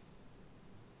everything.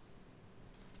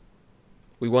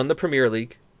 We won the Premier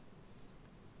League.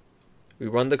 We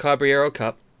won the Caballero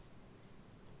Cup.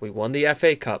 We won the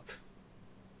FA Cup.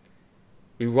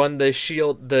 We won the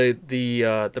Shield,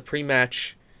 the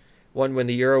pre-match one when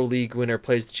the Euro League winner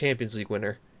plays the Champions League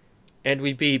winner. And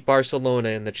we beat Barcelona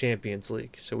in the Champions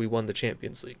League, so we won the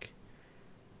Champions League.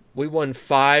 We won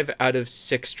 5 out of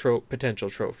 6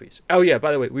 potential trophies. Oh yeah,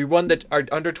 by the way, we won our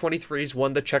under-23s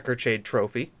won the Checkershade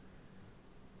Trophy.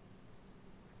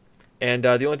 And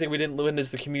the only thing we didn't win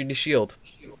is the Community Shield.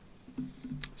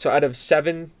 So out of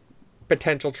 7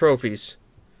 potential trophies,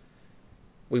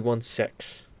 we won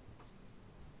 6.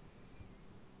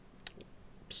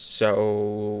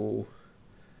 So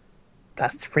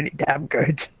that's pretty damn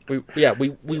good.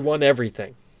 We won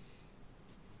everything.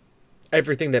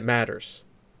 Everything that matters.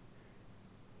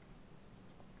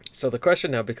 So the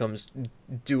question now becomes,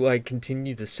 do I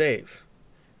continue to save?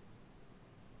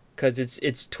 Because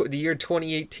it's the year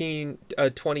 2018,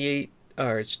 28,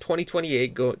 or it's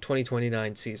 2028,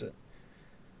 2029 season.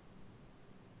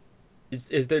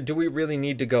 Is there? Do we really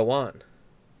need to go on?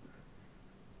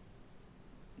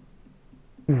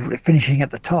 We're finishing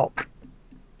at the top.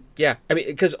 Yeah, I mean,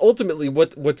 because ultimately,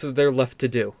 what's there left to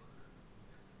do?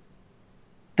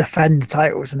 Defend the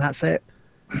titles, and that's it.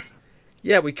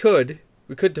 Yeah, we could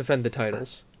defend the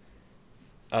titles.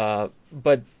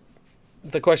 But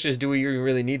the question is, do we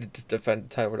really need to defend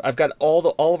the title? I've got all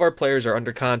of our players are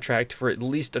under contract for at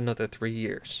least another 3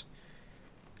 years.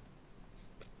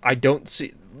 I don't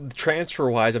see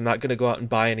transfer-wise. I'm not going to go out and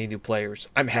buy any new players.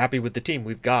 I'm happy with the team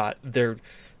we've got.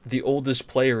 The oldest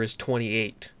player is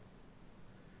 28,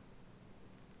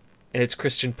 and it's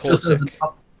Christian Pulisic.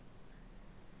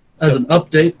 as an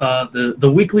update,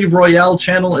 the weekly Royale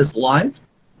channel is live.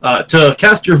 To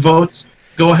cast your votes,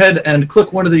 go ahead and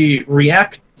click one of the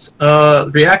reactions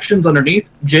underneath.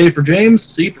 J for James,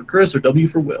 C for Chris, or W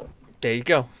for Will. There you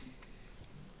go.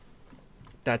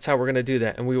 That's how we're gonna do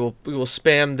that, and we will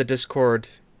spam the Discord.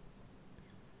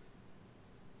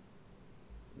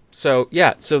 So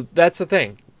yeah, so that's the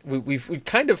thing. We've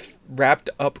kind of wrapped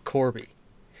up Corby.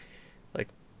 Like,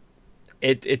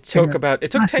 it took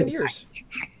 10 years,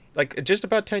 like just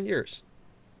about 10 years,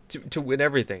 to win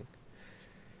everything.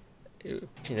 You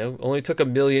know, only took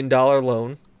 $1 million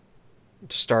loan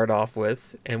to start off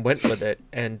with, and went with it,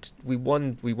 and we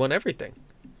won everything.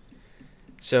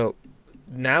 So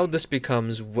now this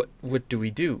becomes what do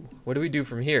we do? What do we do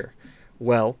from here?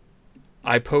 Well,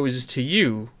 I pose to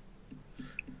you,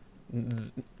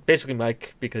 basically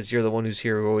Mike, because you're the one who's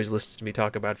here who always listens to me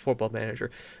talk about Football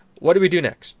Manager. What do we do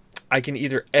next? I can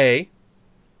either A,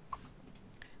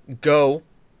 go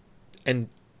and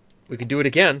we can do it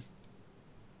again,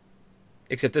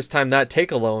 except this time not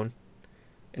take a loan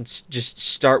and just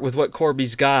start with what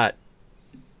Corby's got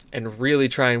and really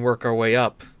try and work our way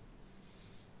up.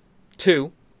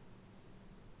 2,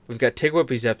 we've got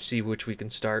Tigwhippies FC, which we can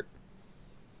start.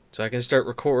 So I can start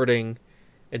recording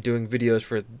and doing videos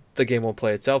for the Game Won't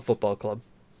Play Itself Football Club.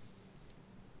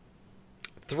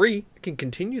 3, I can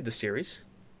continue the series.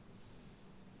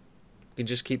 We can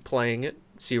just keep playing it,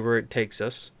 see where it takes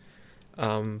us.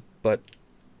 But,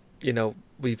 you know,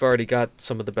 we've already got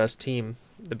some of the best team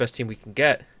we can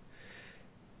get.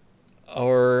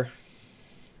 Or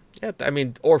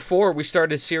 4, we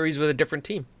start a series with a different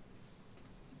team.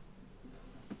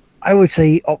 I would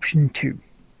say option 2.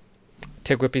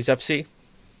 Tigwhippies FC?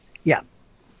 Yeah.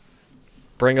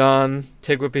 Bring on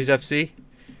Tigwhippies FC?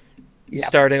 Yeah.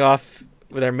 Starting off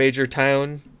with our major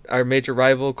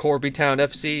rival, Corby Town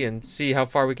FC, and see how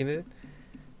far we can do it?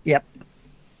 Yep.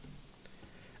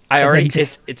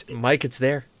 It's Mike, it's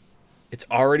there. It's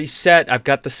already set. I've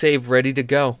got the save ready to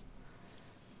go.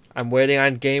 I'm waiting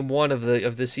on game 1 of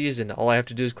the season. All I have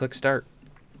to do is click start.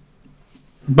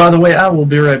 By the way, I will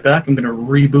be right back. I'm going to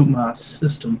reboot my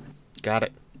system. Got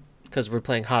it. Because we're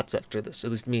playing HOTS after this.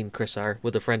 At least me and Chris are,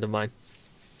 with a friend of mine.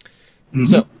 Mm-hmm.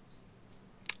 So,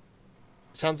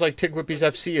 sounds like Tigwhippies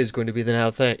FC is going to be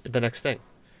the next thing.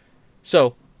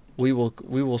 So, we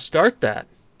will start that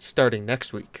starting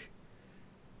next week.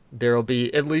 There will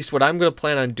be, at least what I'm going to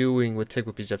plan on doing with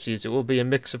Tigwhippies FC is it will be a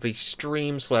mix of a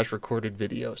stream/recorded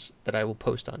videos that I will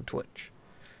post on Twitch.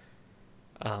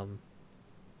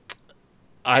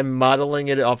 I'm modeling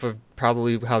it off of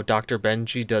probably how Dr.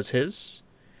 Benji does his.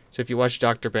 So if you watch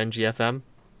Dr. Benji FM,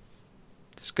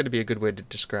 it's going to be a good way to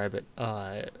describe it.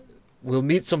 We'll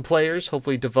meet some players,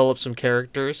 hopefully develop some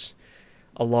characters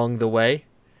along the way,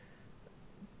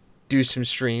 do some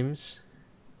streams.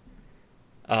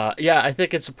 I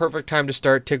think it's a perfect time to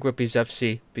start Tigwhippies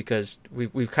FC because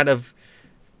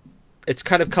it's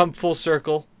kind of come full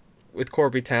circle with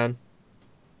Corby Town.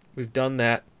 We've done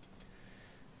that.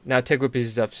 Now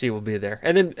Tigwhippies FC will be there,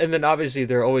 and then obviously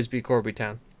there'll always be Corby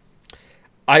Town.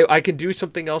 I can do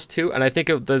something else too, and I think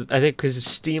because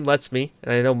Steam lets me,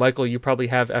 and I know Michael, you probably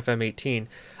have FM18.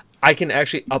 I can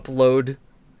actually upload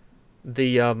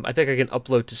I think I can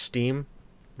upload to Steam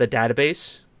the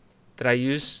database that I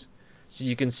use, so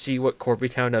you can see what Corby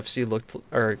Town FC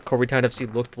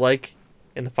looked like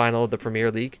in the final of the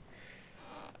Premier League,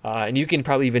 and you can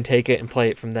probably even take it and play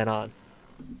it from then on,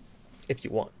 if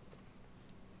you want.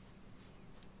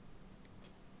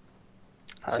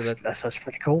 That's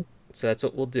pretty cool. So that's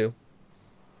what we'll do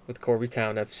with Corby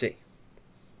Town FC.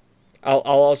 I'll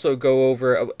also go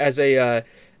over as a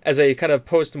kind of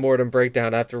post-mortem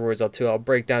breakdown afterwards. I'll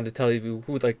break down to tell you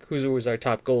who was our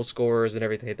top goal scorers and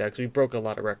everything like that, because we broke a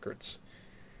lot of records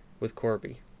with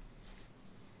Corby.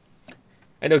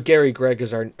 I know Gary Gregg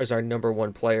is our number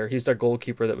 1 player. He's our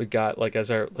goalkeeper that we got as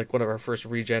one of our first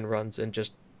regen runs, and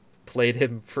just played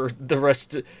him for the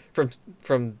rest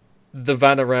from the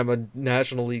Vanarama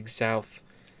National League South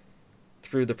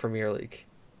through the Premier League.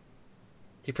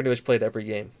 He pretty much played every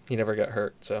game. He never got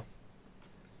hurt, so.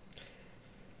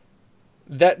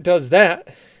 That does that.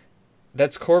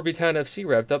 That's Corby Town FC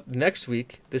wrapped up. Next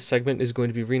week, this segment is going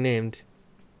to be renamed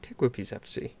Tigwhippies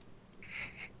FC.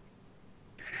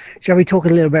 Shall we talk a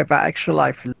little bit about Extra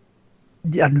Life and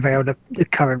unveil the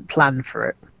current plan for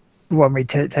it when we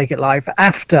take it live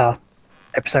after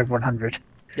episode 100?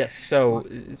 Yes,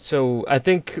 so I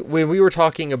think when we were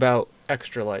talking about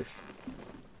Extra Life,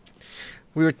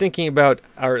 we were thinking about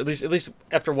at least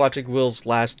after watching Will's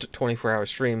last 24-hour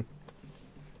stream,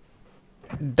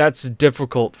 that's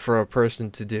difficult for a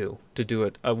person to do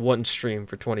it one stream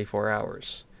for 24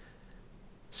 hours.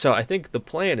 So I think the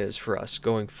plan is for us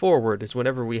going forward is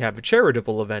whenever we have a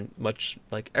charitable event, much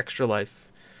like Extra Life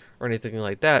or anything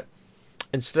like that,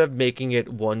 instead of making it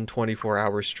one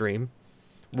 24-hour stream,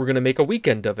 we're going to make a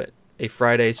weekend of it, a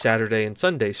Friday, Saturday, and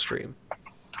Sunday stream,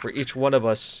 where each one of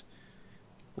us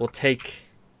will take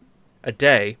a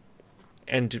day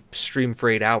and stream for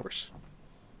 8 hours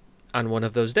on one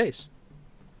of those days.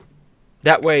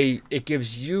 That way, it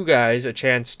gives you guys a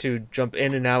chance to jump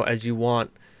in and out as you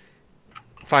want.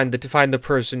 Find the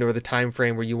person or the time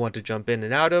frame where you want to jump in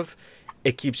and out of.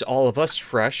 It keeps all of us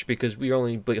fresh because we're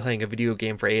only playing a video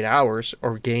game for 8 hours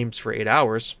or games for 8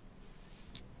 hours.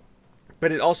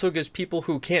 But it also gives people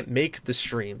who can't make the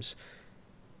streams,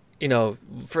 you know,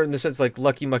 for in the sense like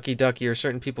Lucky Mucky Ducky or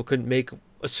certain people couldn't make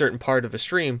a certain part of a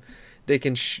stream, they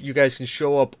can you guys can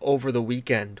show up over the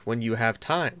weekend when you have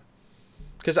time.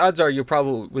 Because odds are you'll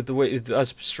probably, with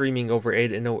us streaming over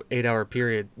 8 hour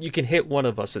period, you can hit one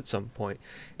of us at some point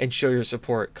and show your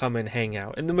support, come and hang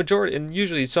out. And the majority, and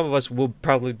usually some of us will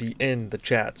probably be in the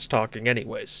chats talking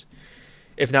anyways,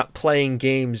 if not playing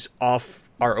games off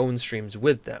our own streams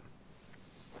with them.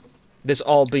 This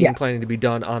all being planning to be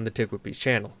done on the Tickwhippy's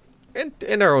channel and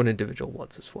our own individual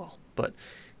ones as well. But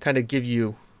kind of give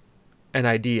you an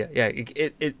idea. Yeah,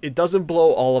 it doesn't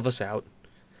blow all of us out.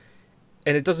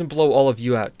 And it doesn't blow all of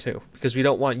you out, too, because we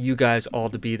don't want you guys all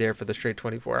to be there for the straight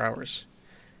 24 hours.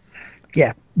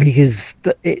 Yeah, because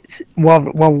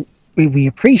while we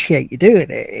appreciate you doing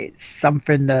it, it's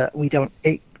something that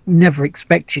it never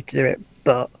expect you to do it,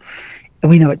 but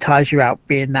we know it tires you out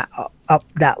being that up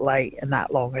that late and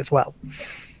that long as well.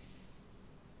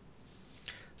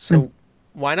 So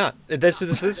why not? This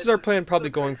is our plan probably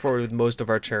going forward with most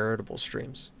of our charitable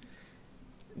streams.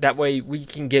 That way we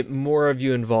can get more of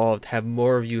you involved, have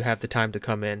more of you have the time to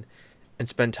come in and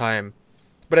spend time.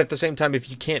 But at the same time, if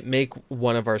you can't make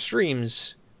one of our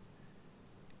streams,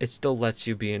 it still lets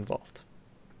you be involved.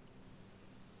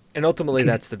 And ultimately,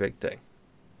 that's the big thing.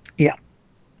 Yeah.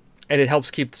 And it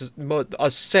helps keep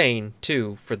us sane,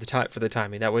 too, for the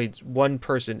timing. That way one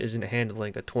person isn't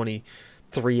handling a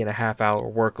 23.5-hour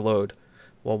workload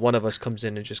while one of us comes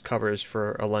in and just covers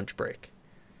for a lunch break.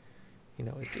 You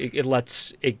know,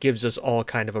 it gives us all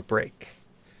kind of a break.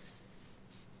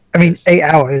 I mean, 8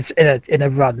 hours in a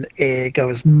run, it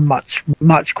goes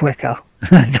much quicker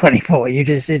than 24. It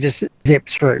just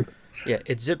zips through. Yeah,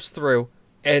 it zips through,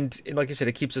 and like I said,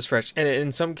 it keeps us fresh. And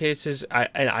in some cases,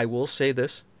 I will say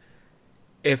this: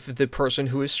 if the person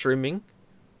who is streaming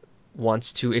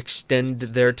wants to extend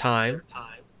their time,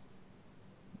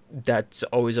 that's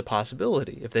always a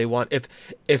possibility. If they want,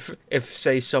 if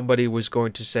say somebody was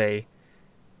going to say,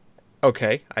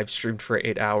 okay, I've streamed for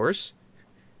 8 hours.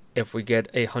 If we get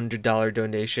a $100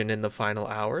 donation in the final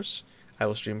hours, I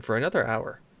will stream for another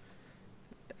hour.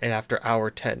 And after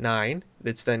hour 9,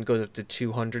 it then goes up to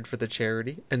 $200 for the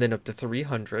charity, and then up to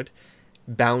 $300,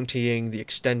 bountying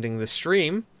extending the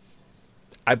stream.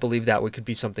 I believe that could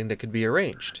be something that could be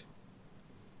arranged.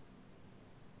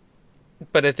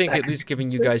 But I think at least giving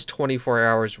you guys 24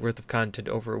 hours worth of content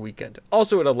over a weekend.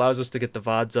 Also, it allows us to get the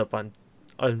VODs up on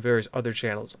various other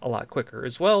channels a lot quicker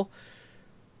as well,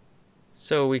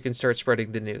 so we can start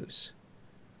spreading the news.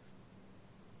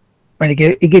 And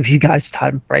it gives you guys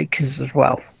time breaks as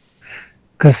well,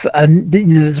 because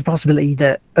there's a possibility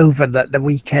that over the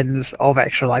weekends of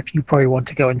Extra Life, you probably want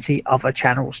to go and see other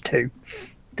channels too,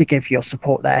 to give your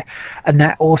support there, and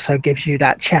that also gives you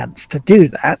that chance to do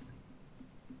that,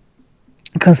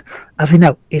 because as we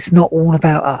know, it's not all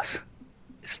about us.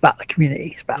 It's about the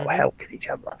community. It's about helping each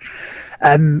other.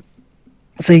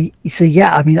 So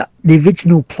yeah, I mean, the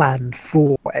original plan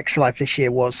for Extra Life this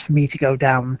year was for me to go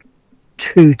down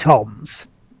to Tom's,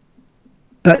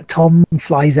 but Tom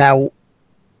flies out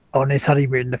on his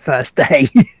honeymoon the first day.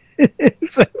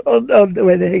 So on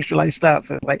when the Extra Life starts,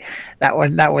 so it's like that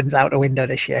one's out the window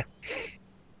this year.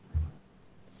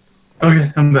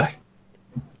 Okay, I'm back.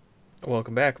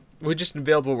 Welcome back. We just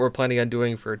unveiled what we're planning on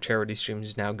doing for charity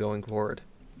streams now going forward.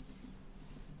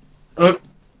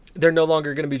 They're no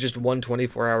longer going to be just one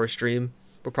 24-hour stream,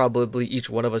 but probably each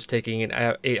one of us taking an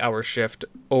 8-hour shift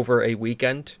over a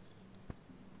weekend.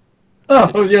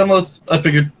 Oh yeah, I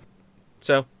figured.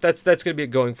 So that's going to be it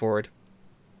going forward.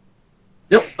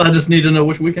 Yep, I just need to know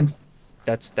which weekends.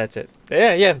 That's it.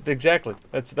 Yeah, exactly.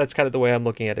 That's kind of the way I'm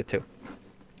looking at it too.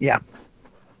 Yeah.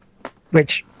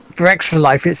 Which for Extra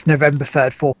Life, it's November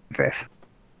 3rd, 4th, 5th.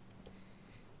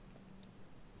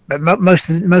 But most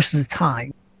of the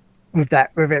time, with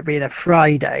it being a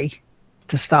Friday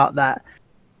to start that,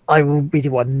 I will be the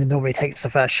one that normally takes the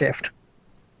first shift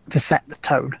to set the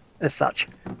tone as such.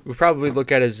 We probably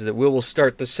look at it as that Will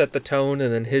start to set the tone,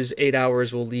 and then his 8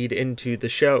 hours will lead into the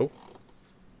show.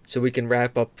 So we can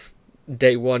wrap up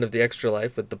day one of the Extra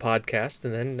Life with the podcast,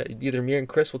 and then either me and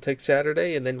Chris will take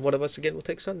Saturday, and then one of us again will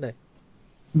take Sunday.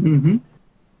 Mm-hmm.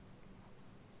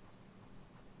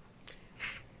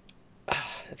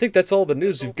 I think that's all the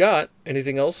news we've got.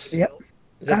 Anything else? Yep.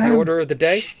 Is that the order of the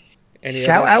day? Any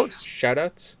Shout other outs? Shout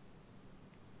outs?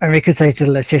 And we could say to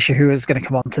Letitia, who is going to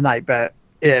come on tonight, but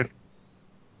if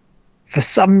for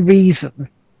some reason,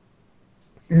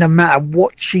 no matter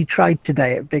what she tried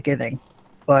today at the beginning,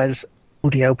 was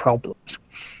audio problems.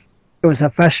 It was her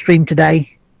first stream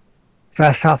today,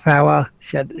 first half hour.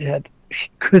 She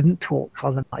couldn't talk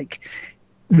on the mic.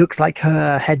 Looks like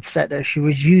her headset that she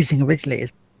was using originally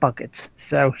is buggered,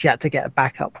 so she had to get a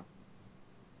backup,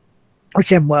 which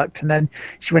then worked. And then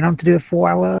she went on to do a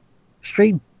 4-hour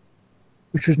stream,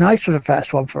 which was nice for the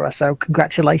first one for us. So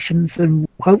congratulations, and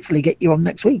we'll hopefully get you on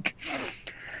next week.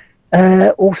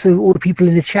 Also, all the people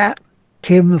in the chat,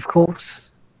 Kim, of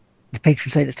course, the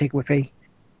patron saint of Tig Whippy,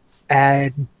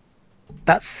 and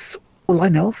that's all I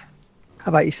know of. How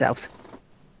about yourselves?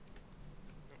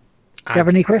 Do you have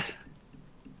any, Chris?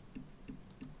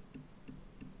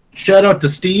 Shout out to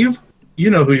Steve. You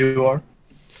know who you are.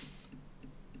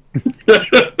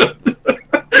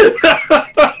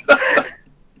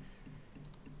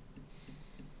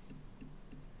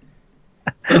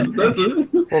 that's it.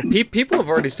 Well, people have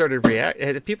already started react.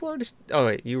 People already. Oh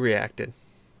wait, you reacted.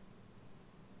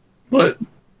 What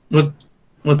did I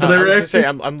I was react gonna to? say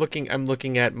I'm looking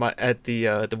at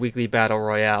the weekly battle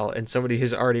royale, and somebody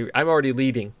has already. I'm already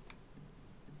leading.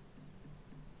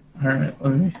 All right,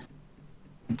 let me.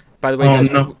 By the way, Oh, guys,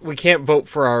 no. we can't vote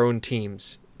for our own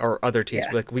teams or other teams.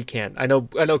 Yeah. Like we can't. I know.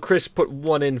 Chris put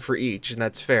one in for each, and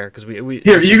that's fair because we.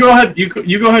 Here, you go ahead. You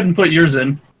go ahead and put yours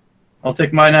in. I'll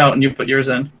take mine out, and you put yours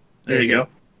in. There you go.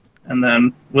 And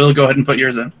then we'll go ahead and put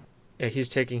yours in. Yeah, he's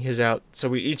taking his out. So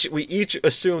we each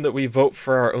assume that we vote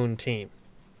for our own team.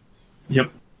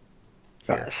 Yep.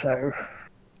 Yeah, so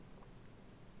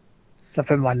I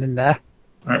put mine in there.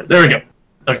 All right, there we go.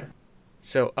 Okay.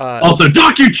 So Also,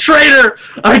 Doc, you traitor!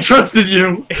 I trusted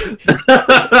you.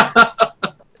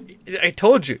 I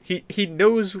told you he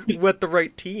knows what the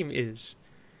right team is.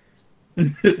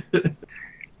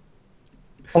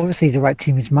 Obviously, the right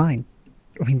team is mine.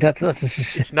 I mean, that's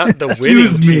just... It's not the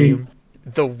Excuse winning me. team.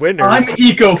 The winners. I'm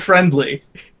eco-friendly.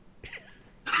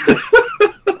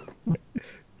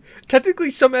 Technically,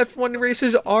 some F1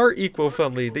 races are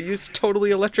eco-friendly. They use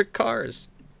totally electric cars.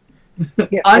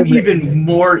 Yeah, I'm every- even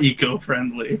more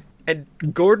eco-friendly. And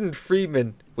Gordon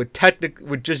Freeman would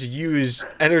just use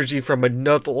energy from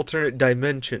another alternate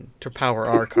dimension to power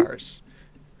our cars.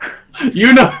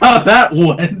 You know how that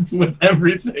went with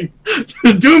everything.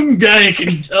 The Doom guy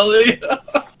can tell you.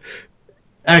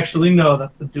 Actually, no,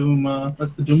 that's the Doom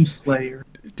Slayer.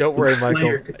 Don't worry, Slayer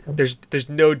Michael. could come. There's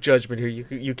no judgment here.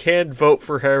 You can vote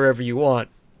for however you want,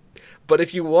 but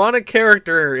if you want a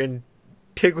character in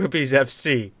Tig Whippy's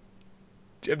FC,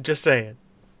 I'm just saying.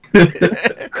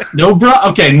 No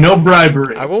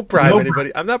bribery. I won't bribe No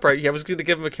anybody. I'm not bribing. I was going to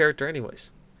give him a character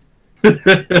anyways.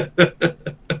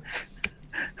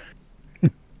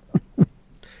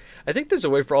 I think there's a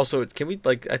way for also. Can we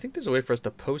I think there's a way for us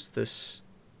to post this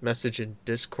message in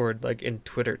Discord, like in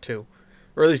Twitter too,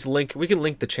 or at least we can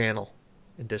link the channel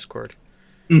in Discord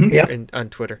Mhm. Yeah. and on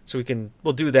Twitter, so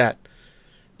we'll do that.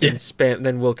 Yeah. And spam.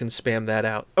 Then Will can spam that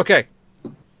out. Okay.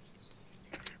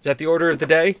 Is that the order of the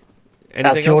day? Anything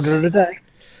That's the else? order of the day.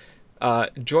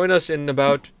 Join us in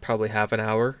about probably half an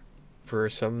hour for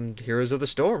some Heroes of the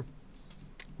Storm,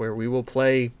 where we will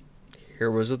play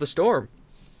Heroes of the Storm.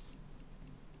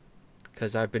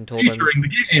 Because I've been told Featuring the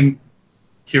game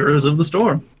Heroes of the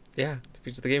Storm. yeah,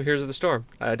 feature the game Heroes of the Storm.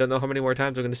 I don't know how many more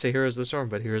times I'm going to say Heroes of the Storm,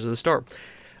 but Heroes of the Storm.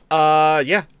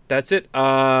 Yeah, that's it.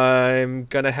 I'm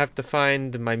going to have to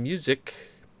find my music.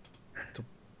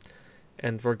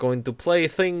 And we're going to play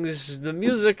the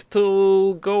music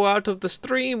to go out of the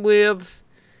stream with.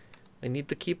 I need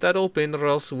to keep that open or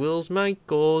else Will's mic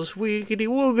goes wiggity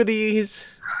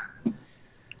woogities.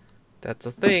 That's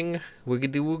a thing.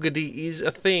 Wiggity woogity is a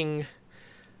thing.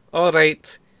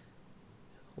 Alright.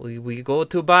 We go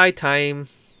to buy time.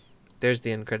 There's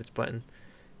the end credits button.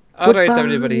 Alright, Goodbye,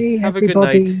 everybody. Have a good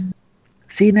everybody. night.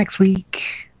 See you next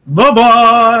week.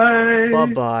 Bye-bye!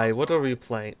 Bye-bye. What are we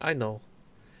playing? I know.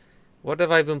 What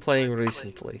have I been playing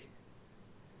recently?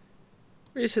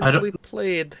 Recently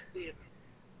played. Here.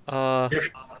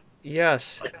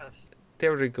 Yes.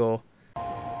 There we go.